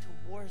 into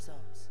war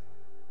zones,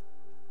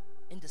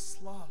 into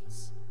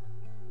slums,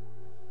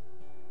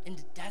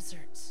 into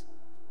deserts,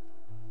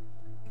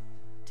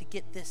 to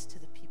get this to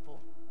the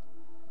people.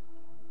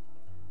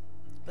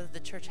 But the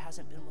church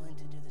hasn't been willing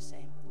to do the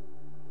same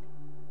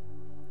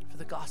for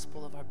the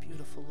gospel of our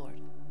beautiful Lord.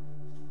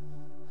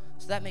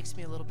 So that makes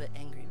me a little bit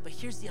angry. But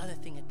here's the other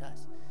thing it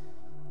does.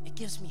 It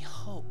gives me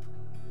hope.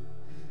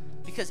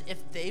 Because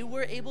if they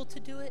were able to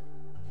do it,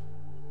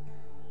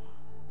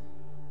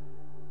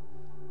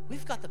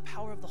 we've got the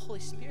power of the Holy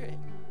Spirit.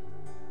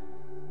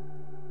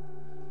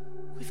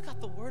 We've got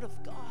the Word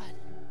of God.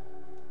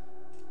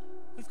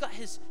 We've got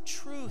His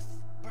truth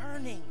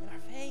burning in our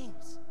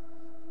veins.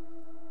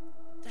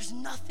 There's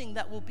nothing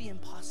that will be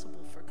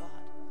impossible for God.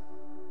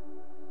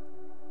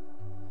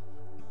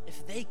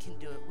 If they can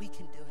do it, we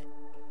can do it.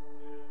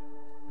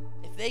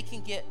 If they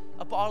can get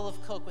a bottle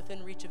of Coke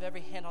within reach of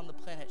every hand on the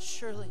planet,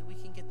 surely we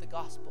can get the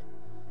gospel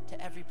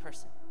to every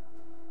person,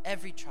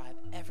 every tribe,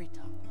 every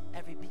tongue,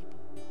 every people,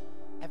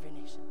 every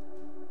nation.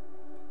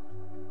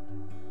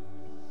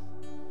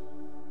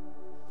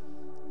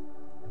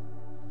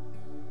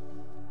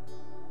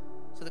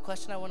 So the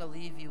question I want to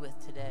leave you with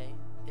today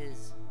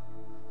is,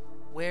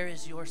 where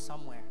is your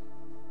somewhere?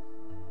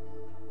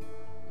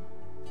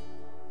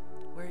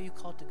 Where are you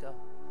called to go?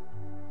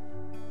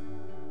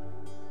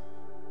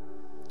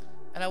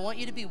 And I want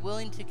you to be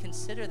willing to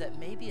consider that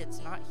maybe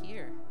it's not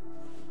here.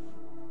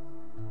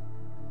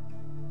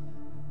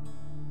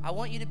 I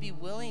want you to be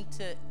willing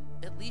to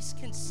at least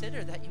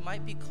consider that you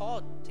might be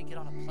called to get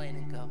on a plane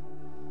and go.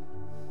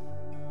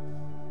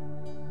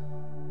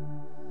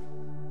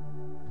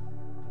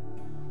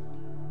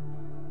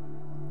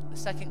 The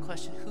second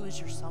question, who is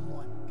your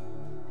someone?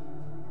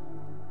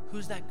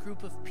 Who's that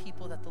group of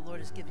people that the Lord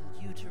has given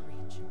you to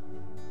reach?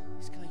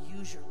 He's going to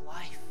use your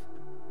life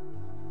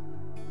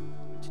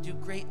to do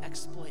great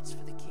exploits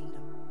for the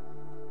kingdom.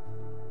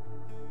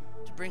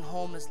 to bring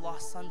home his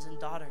lost sons and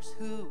daughters?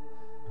 Who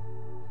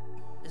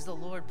is the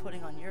Lord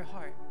putting on your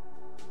heart?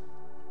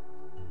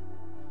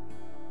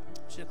 I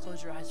want you to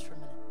close your eyes for a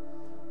minute.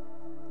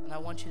 And I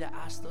want you to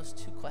ask those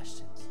two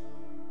questions.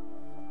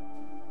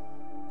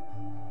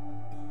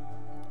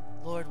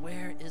 Lord,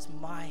 where is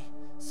my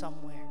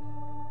somewhere?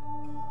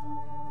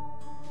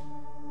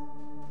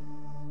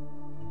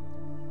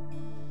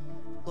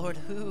 Lord,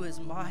 who is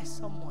my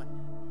someone?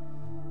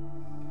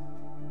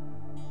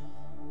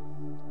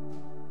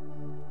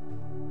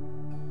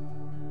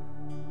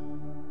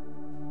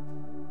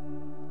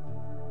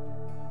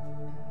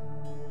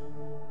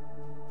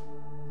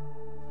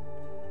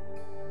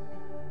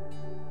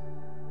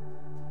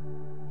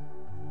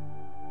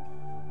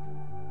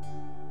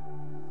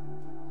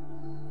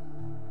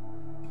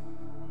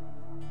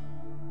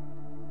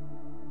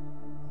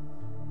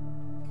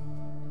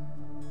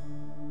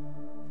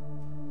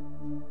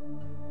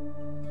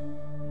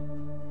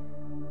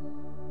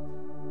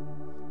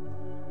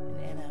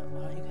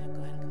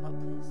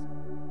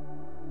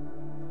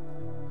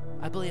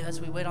 I believe as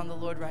we wait on the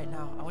Lord right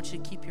now, I want you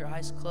to keep your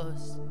eyes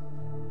closed.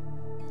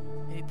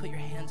 Maybe put your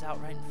hands out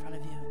right in front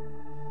of you.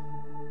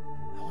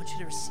 I want you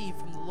to receive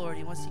from the Lord.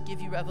 He wants to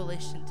give you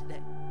revelation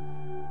today.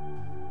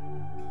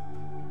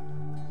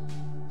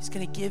 He's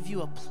going to give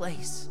you a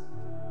place.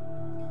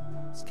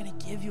 He's going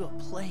to give you a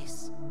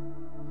place.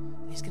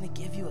 And he's going to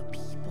give you a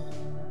people.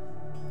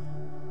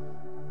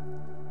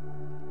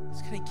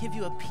 He's going to give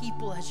you a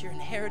people as your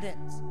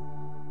inheritance.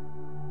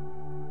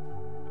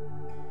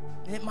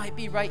 And it might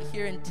be right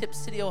here in Tip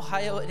City,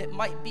 Ohio, and it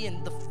might be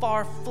in the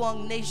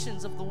far-flung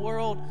nations of the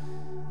world,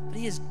 but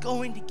he is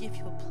going to give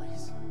you a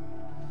place.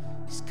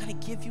 He's going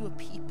to give you a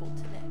people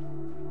today.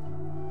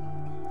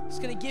 He's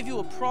going to give you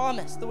a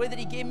promise, the way that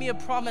he gave me a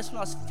promise when I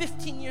was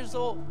 15 years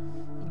old.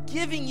 I'm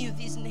giving you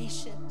these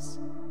nations.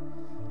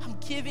 I'm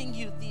giving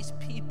you these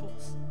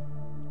peoples.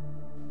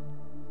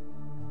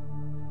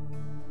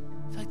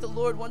 I feel like the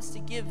Lord wants to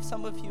give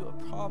some of you a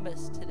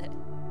promise today.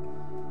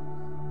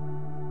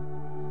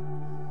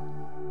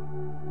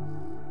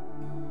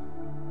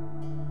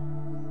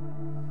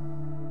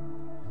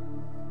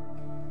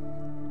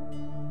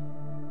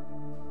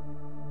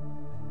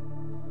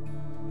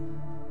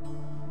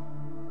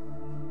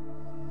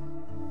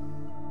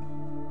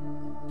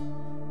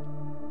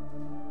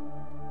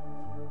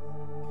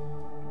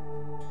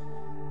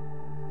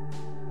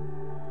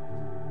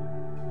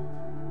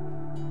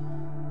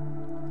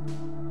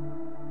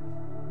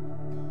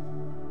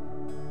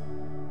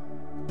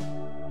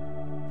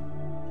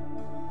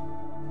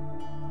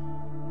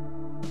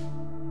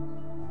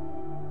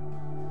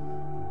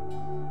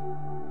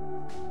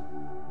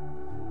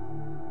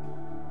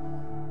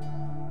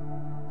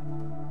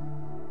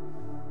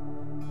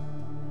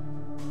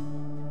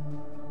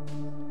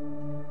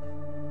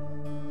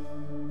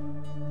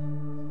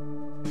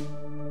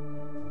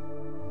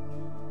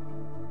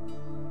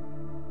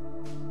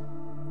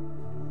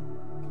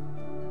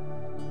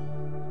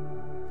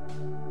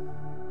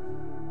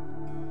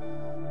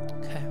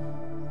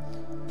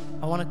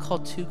 I want to call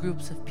two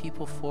groups of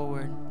people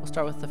forward. We'll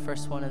start with the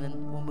first one and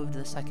then we'll move to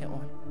the second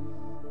one.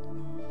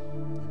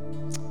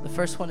 The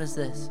first one is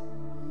this.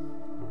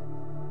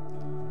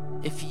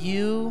 If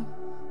you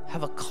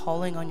have a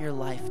calling on your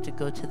life to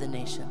go to the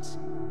nations,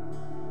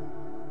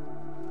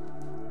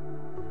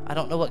 I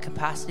don't know what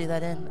capacity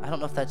that in. I don't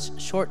know if that's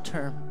short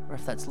term or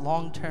if that's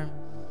long term.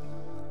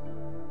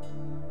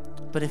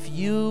 But if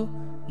you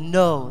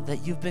know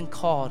that you've been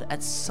called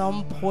at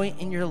some point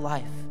in your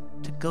life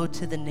to go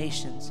to the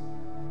nations,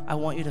 I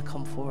want you to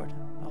come forward.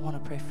 I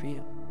want to pray for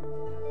you.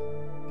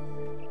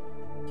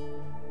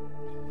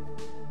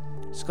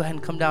 Just go ahead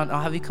and come down.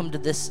 I'll have you come to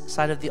this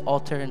side of the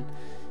altar, and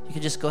you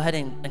can just go ahead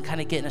and kind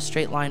of get in a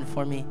straight line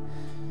for me.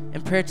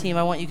 And prayer team,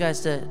 I want you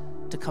guys to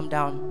come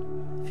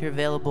down if you're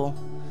available.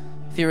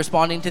 If you're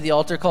responding to the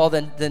altar call,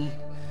 then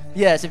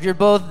yes. If you're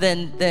both,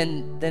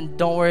 then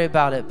don't worry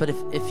about it. But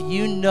if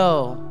you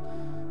know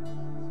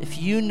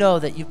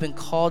that you've been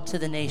called to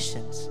the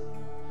nations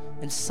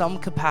in some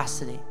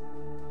capacity,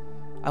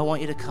 I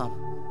want you to come.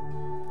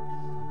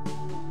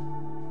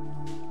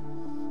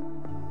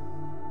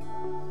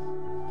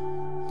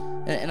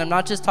 And I'm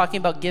not just talking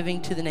about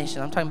giving to the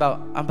nation. I'm talking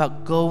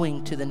about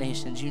going to the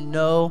nations. You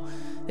know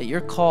that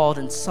you're called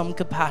in some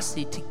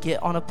capacity to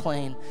get on a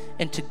plane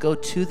and to go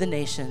to the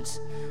nations,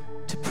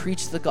 to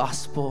preach the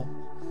gospel,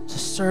 to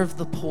serve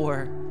the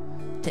poor,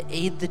 to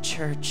aid the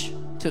church,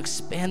 to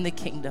expand the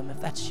kingdom. If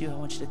that's you, I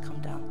want you to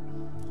come down.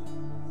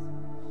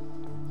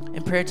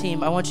 And prayer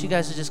team, I want you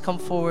guys to just come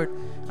forward.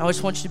 I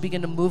just want you to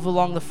begin to move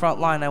along the front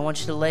line. I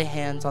want you to lay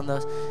hands on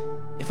those.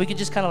 If we could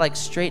just kind of like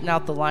straighten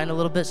out the line a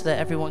little bit so that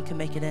everyone can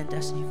make it in.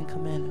 Destiny, you can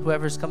come in.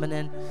 Whoever's coming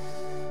in.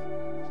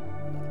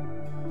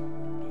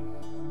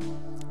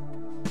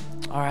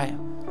 All right.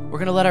 We're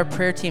going to let our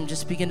prayer team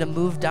just begin to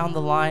move down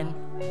the line.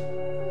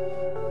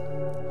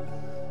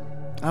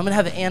 I'm going to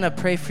have Anna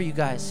pray for you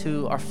guys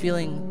who are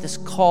feeling this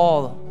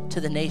call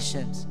to the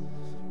nations,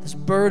 this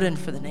burden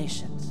for the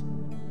nations.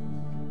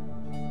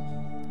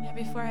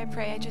 before I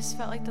pray, I just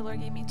felt like the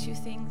Lord gave me two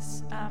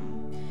things.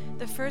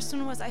 The first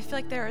one was, I feel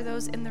like there are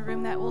those in the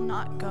room that will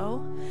not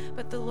go,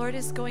 but the Lord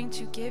is going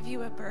to give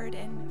you a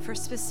burden for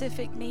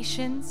specific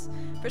nations,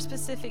 for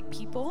specific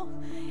people.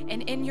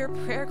 And in your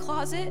prayer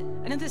closet,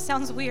 I know this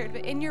sounds weird,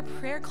 but in your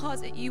prayer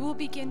closet, you will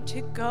begin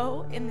to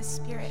go in the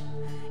Spirit.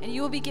 And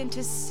you will begin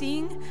to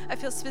sing, I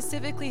feel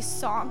specifically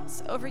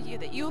songs over you,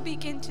 that you will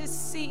begin to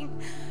sing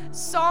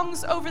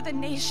songs over the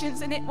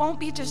nations, and it won't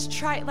be just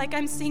trite like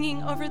I'm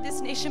singing over this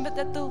nation, but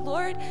that the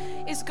Lord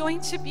is going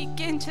to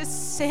begin to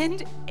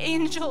send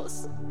angels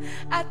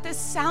at the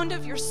sound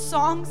of your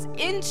songs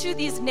into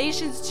these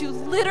nations to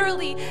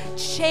literally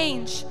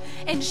change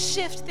and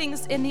shift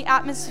things in the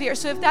atmosphere.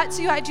 So if that's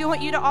you, I do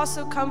want you to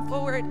also come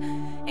forward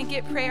and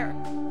get prayer.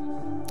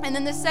 And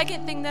then the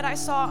second thing that I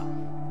saw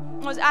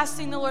was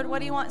asking the Lord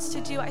what he wants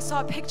to do. I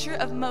saw a picture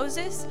of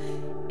Moses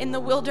in the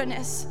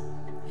wilderness,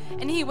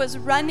 and he was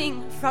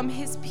running from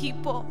his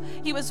people.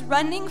 He was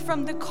running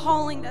from the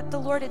calling that the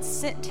Lord had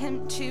sent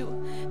him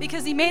to,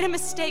 because he made a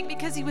mistake,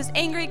 because he was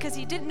angry, because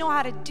he didn't know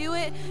how to do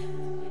it.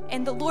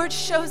 And the Lord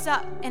shows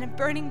up in a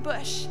burning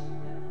bush,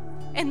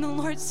 and the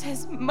Lord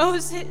says,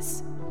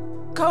 Moses,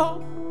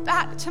 go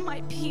back to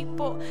my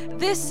people.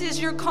 This is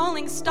your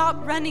calling.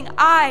 Stop running.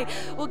 I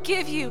will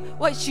give you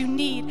what you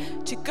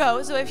need to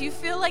go. So if you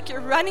feel like you're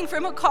running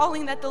from a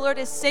calling that the Lord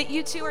has sent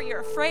you to, or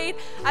you're afraid,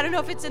 I don't know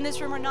if it's in this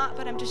room or not,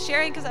 but I'm just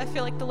sharing because I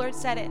feel like the Lord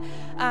said it,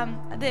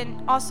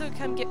 then also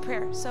come get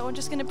prayer. So I'm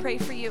just going to pray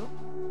for you.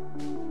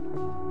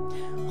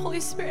 Holy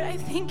Spirit, I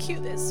thank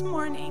you this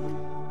morning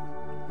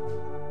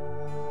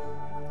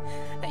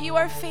that you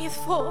are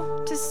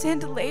faithful to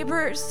send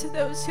laborers to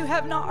those who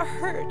have not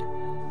heard.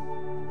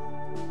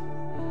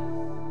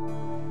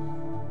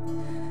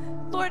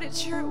 Lord,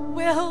 it's your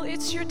will,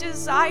 it's your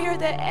desire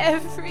that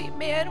every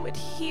man would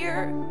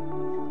hear,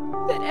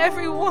 that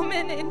every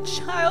woman and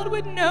child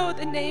would know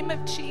the name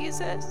of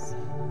Jesus.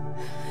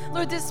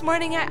 Lord, this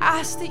morning I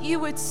ask that you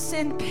would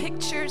send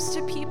pictures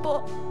to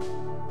people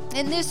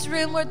in this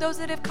room. Lord, those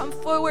that have come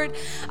forward,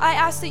 I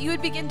ask that you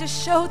would begin to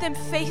show them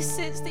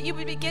faces, that you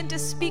would begin to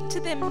speak to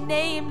them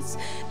names,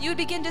 you would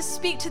begin to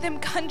speak to them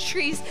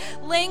countries,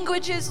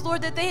 languages,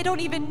 Lord, that they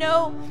don't even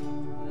know,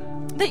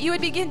 that you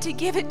would begin to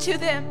give it to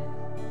them.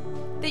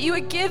 That you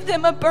would give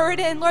them a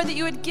burden, Lord, that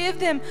you would give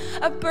them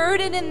a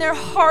burden in their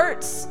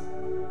hearts,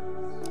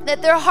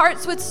 that their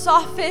hearts would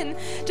soften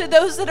to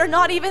those that are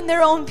not even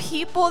their own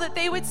people, that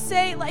they would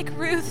say, like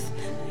Ruth,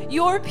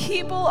 your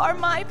people are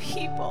my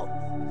people.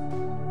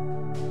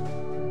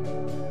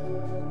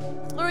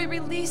 Lord, we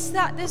release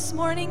that this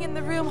morning in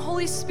the room.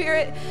 Holy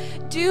Spirit,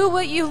 do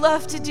what you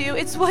love to do.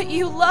 It's what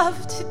you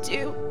love to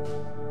do.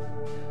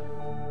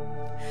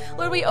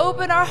 Lord, we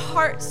open our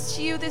hearts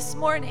to you this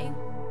morning.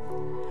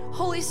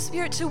 Holy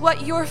Spirit, to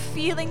what you're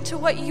feeling, to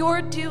what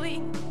you're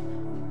doing.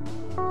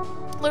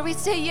 Lord, we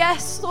say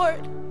yes,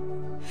 Lord.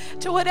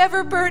 To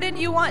whatever burden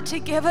you want to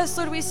give us,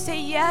 Lord, we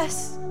say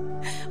yes.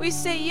 We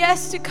say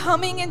yes to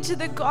coming into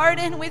the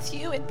garden with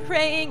you and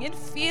praying and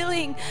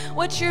feeling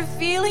what you're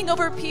feeling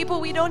over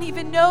people we don't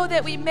even know,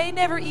 that we may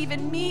never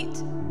even meet.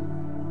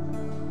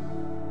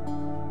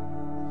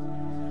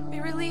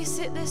 We release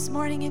it this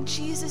morning in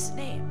Jesus'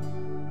 name.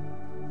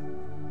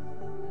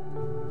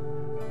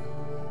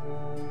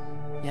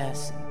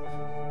 Yes.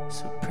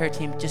 So prayer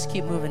team, just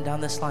keep moving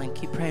down this line.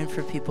 Keep praying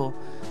for people.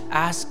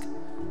 Ask.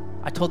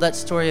 I told that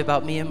story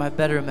about me in my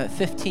bedroom at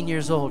 15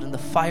 years old, and the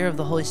fire of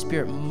the Holy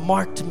Spirit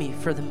marked me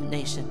for the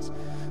nations,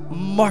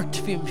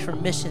 marked me for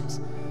missions.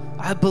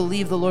 I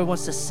believe the Lord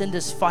wants to send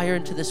his fire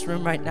into this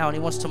room right now, and he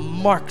wants to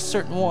mark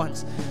certain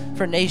ones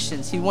for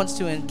nations. He wants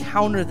to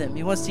encounter them.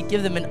 He wants to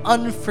give them an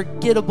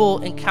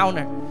unforgettable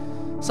encounter,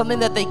 something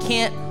that they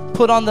can't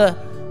put on the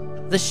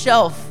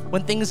shelf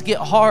when things get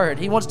hard.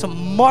 He wants to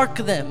mark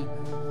them.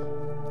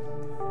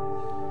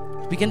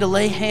 Begin to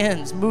lay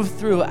hands, move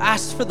through,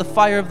 ask for the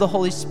fire of the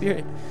Holy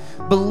Spirit.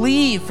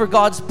 Believe for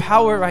God's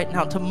power right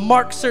now to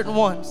mark certain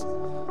ones.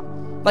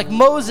 Like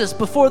Moses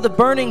before the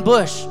burning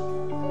bush,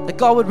 that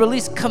God would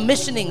release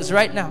commissionings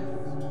right now.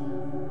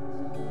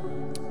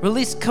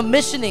 Release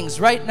commissionings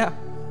right now.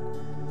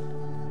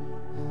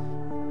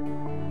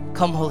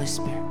 Come, Holy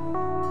Spirit.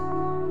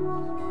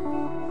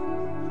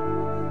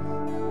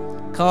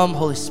 Come,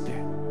 Holy Spirit.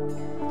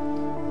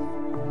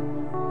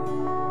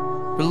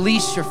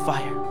 Release your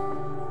fire.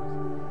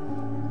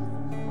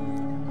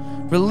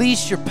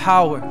 Release your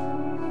power.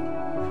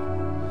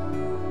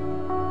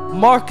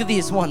 Mark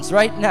these ones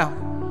right now.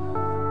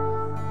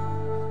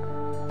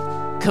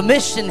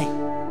 Commissioning.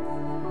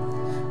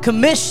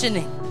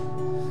 Commissioning.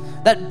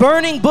 That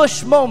burning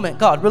bush moment,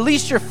 God,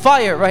 release your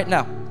fire right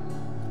now.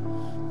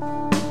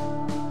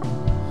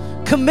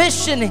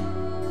 Commissioning.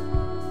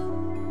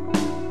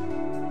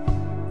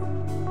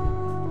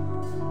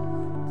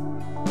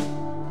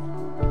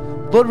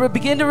 Lord, we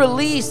begin to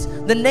release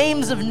the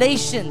names of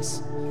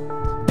nations,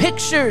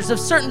 pictures of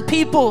certain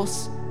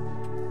peoples.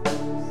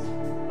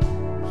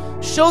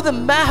 Show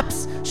them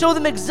maps. Show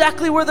them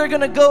exactly where they're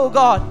going to go,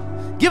 God.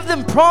 Give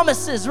them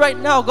promises right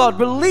now, God.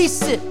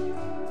 Release it.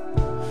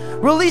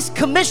 Release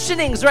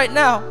commissionings right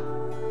now.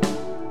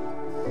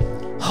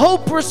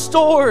 hope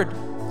restored,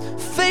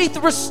 faith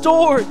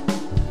restored,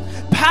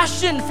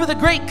 passion for the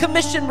Great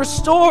Commission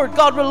restored.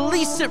 God,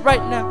 release it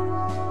right now.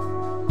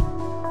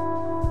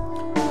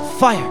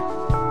 Fire.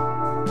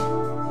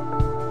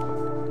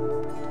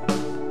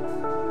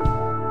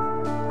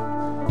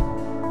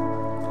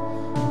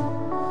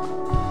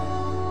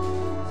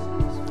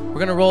 We're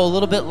gonna roll a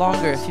little bit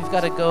longer. If you've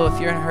got to go, if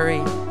you're in a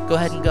hurry, go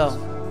ahead and go.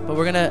 But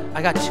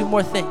I got 2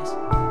 more things.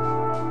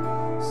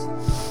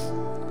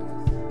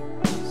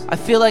 I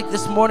feel like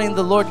this morning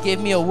the Lord gave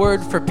me a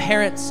word for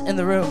parents in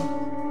the room.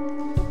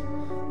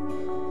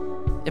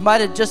 It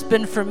might have just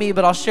been for me,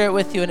 but I'll share it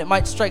with you and it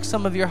might strike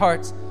some of your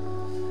hearts.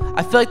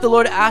 I feel like the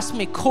Lord asked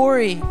me,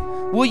 Cory,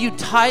 will you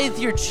tithe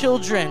your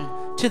children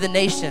to the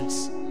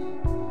nations?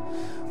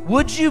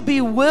 Would you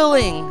be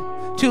willing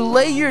to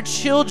lay your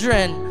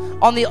children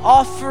on the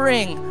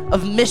offering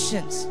of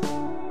missions?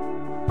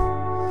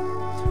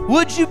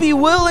 Would you be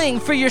willing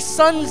for your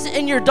sons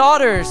and your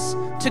daughters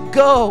to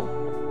go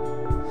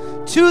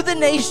to the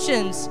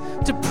nations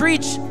to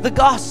preach the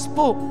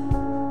gospel?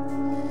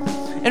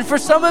 And for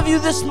some of you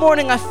this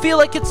morning, I feel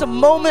like it's a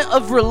moment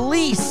of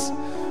release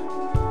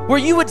where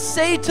you would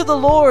say to the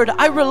Lord,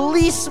 I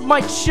release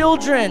my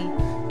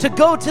children to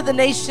go to the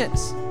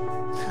nations.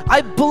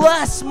 I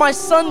bless my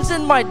sons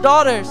and my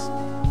daughters.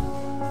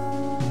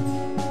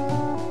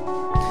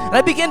 And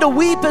I began to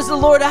weep as the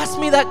Lord asked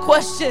me that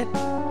question.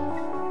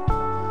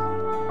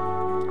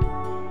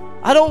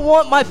 I don't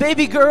want my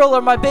baby girl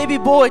or my baby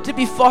boy to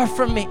be far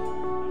from me.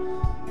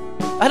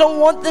 I don't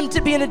want them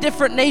to be in a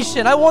different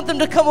nation. I want them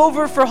to come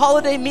over for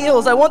holiday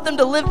meals. I want them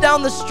to live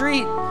down the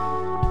street.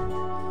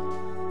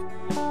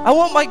 I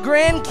want my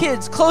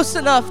grandkids close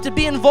enough to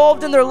be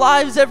involved in their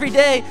lives every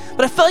day.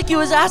 But I felt like he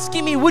was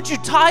asking me, would you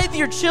tithe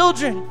your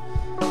children?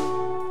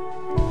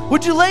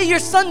 Would you lay your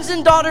sons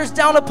and daughters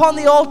down upon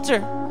the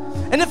altar?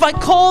 And if I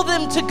call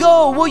them to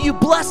go, will you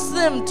bless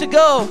them to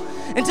go?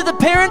 And to the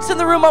parents in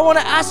the room, I want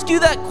to ask you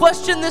that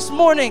question this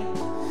morning.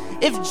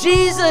 If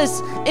Jesus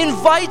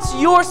invites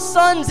your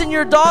sons and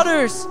your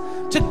daughters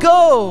to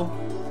go,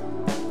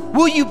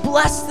 will you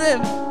bless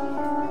them?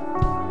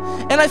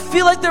 And I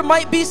feel like there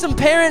might be some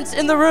parents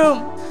in the room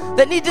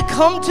that need to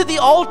come to the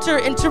altar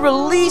and to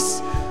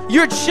release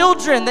your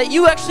children, that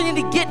you actually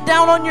need to get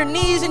down on your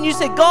knees and you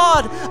say,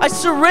 God, I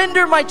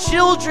surrender my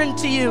children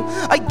to you.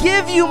 I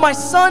give you my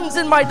sons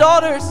and my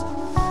daughters.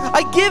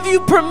 I give you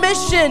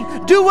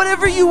permission. Do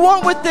whatever you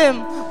want with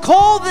them.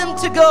 Call them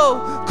to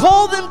go.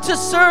 Call them to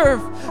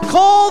serve.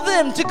 Call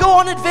them to go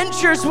on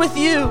adventures with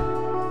you.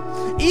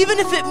 Even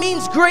if it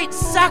means great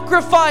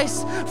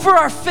sacrifice for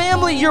our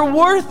family, you're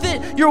worth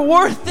it. You're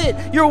worth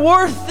it. You're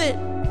worth it.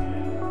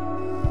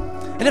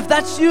 And if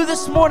that's you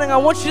this morning, I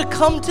want you to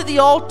come to the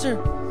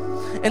altar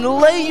and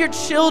lay your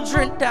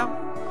children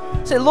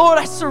down. Say, Lord,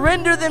 I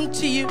surrender them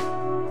to you.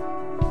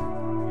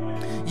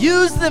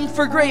 Use them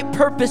for great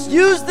purpose.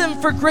 Use them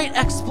for great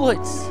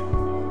exploits.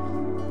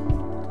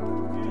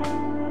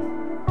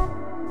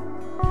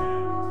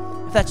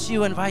 If that's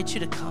you, I invite you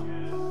to come.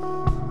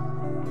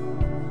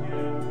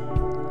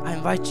 I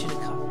invite you to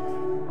come.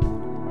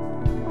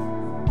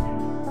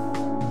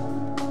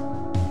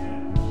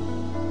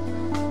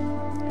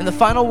 And the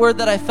final word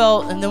that I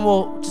felt, and then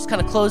we'll just kind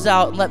of close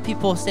out and let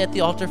people stay at the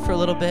altar for a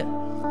little bit.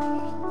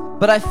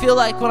 But I feel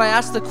like when I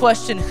ask the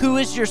question, who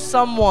is your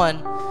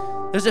someone?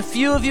 There's a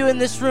few of you in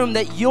this room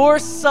that your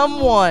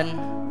someone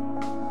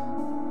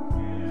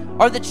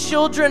are the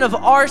children of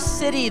our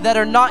city that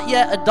are not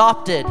yet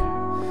adopted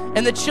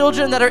and the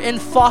children that are in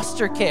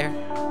foster care.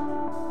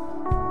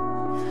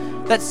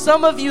 That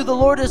some of you, the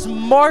Lord is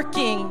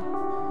marking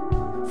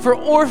for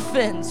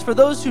orphans, for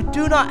those who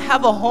do not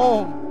have a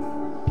home.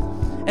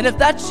 And if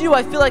that's you,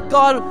 I feel like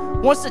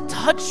God wants to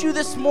touch you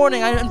this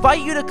morning. I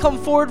invite you to come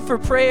forward for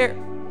prayer.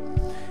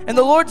 And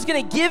the Lord's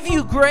going to give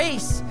you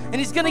grace, and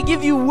He's going to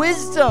give you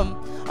wisdom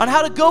on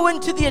how to go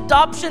into the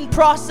adoption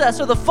process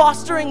or the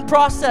fostering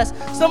process.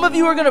 Some of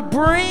you are going to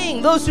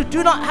bring those who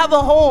do not have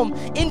a home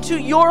into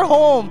your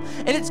home,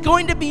 and it's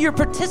going to be your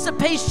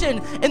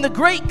participation in the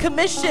Great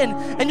Commission,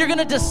 and you're going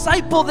to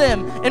disciple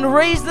them and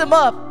raise them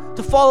up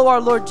to follow our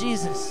Lord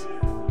Jesus.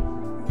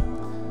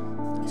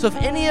 So if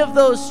any of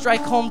those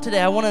strike home today,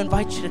 I want to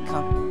invite you to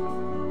come.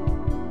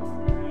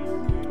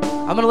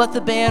 I'm going to let the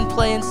band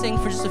play and sing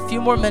for just a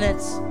few more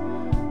minutes.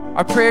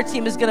 Our prayer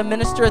team is going to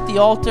minister at the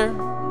altar.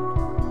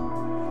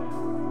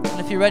 And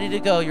if you're ready to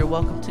go, you're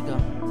welcome to go.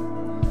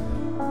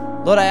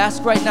 Lord, I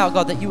ask right now,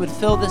 God, that you would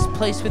fill this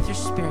place with your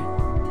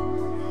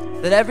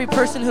Spirit. That every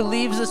person who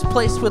leaves this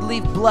place would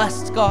leave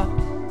blessed, God.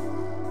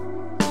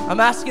 I'm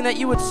asking that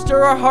you would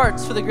stir our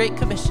hearts for the Great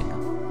Commission, God.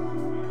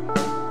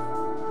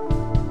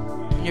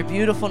 In your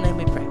beautiful name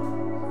we pray.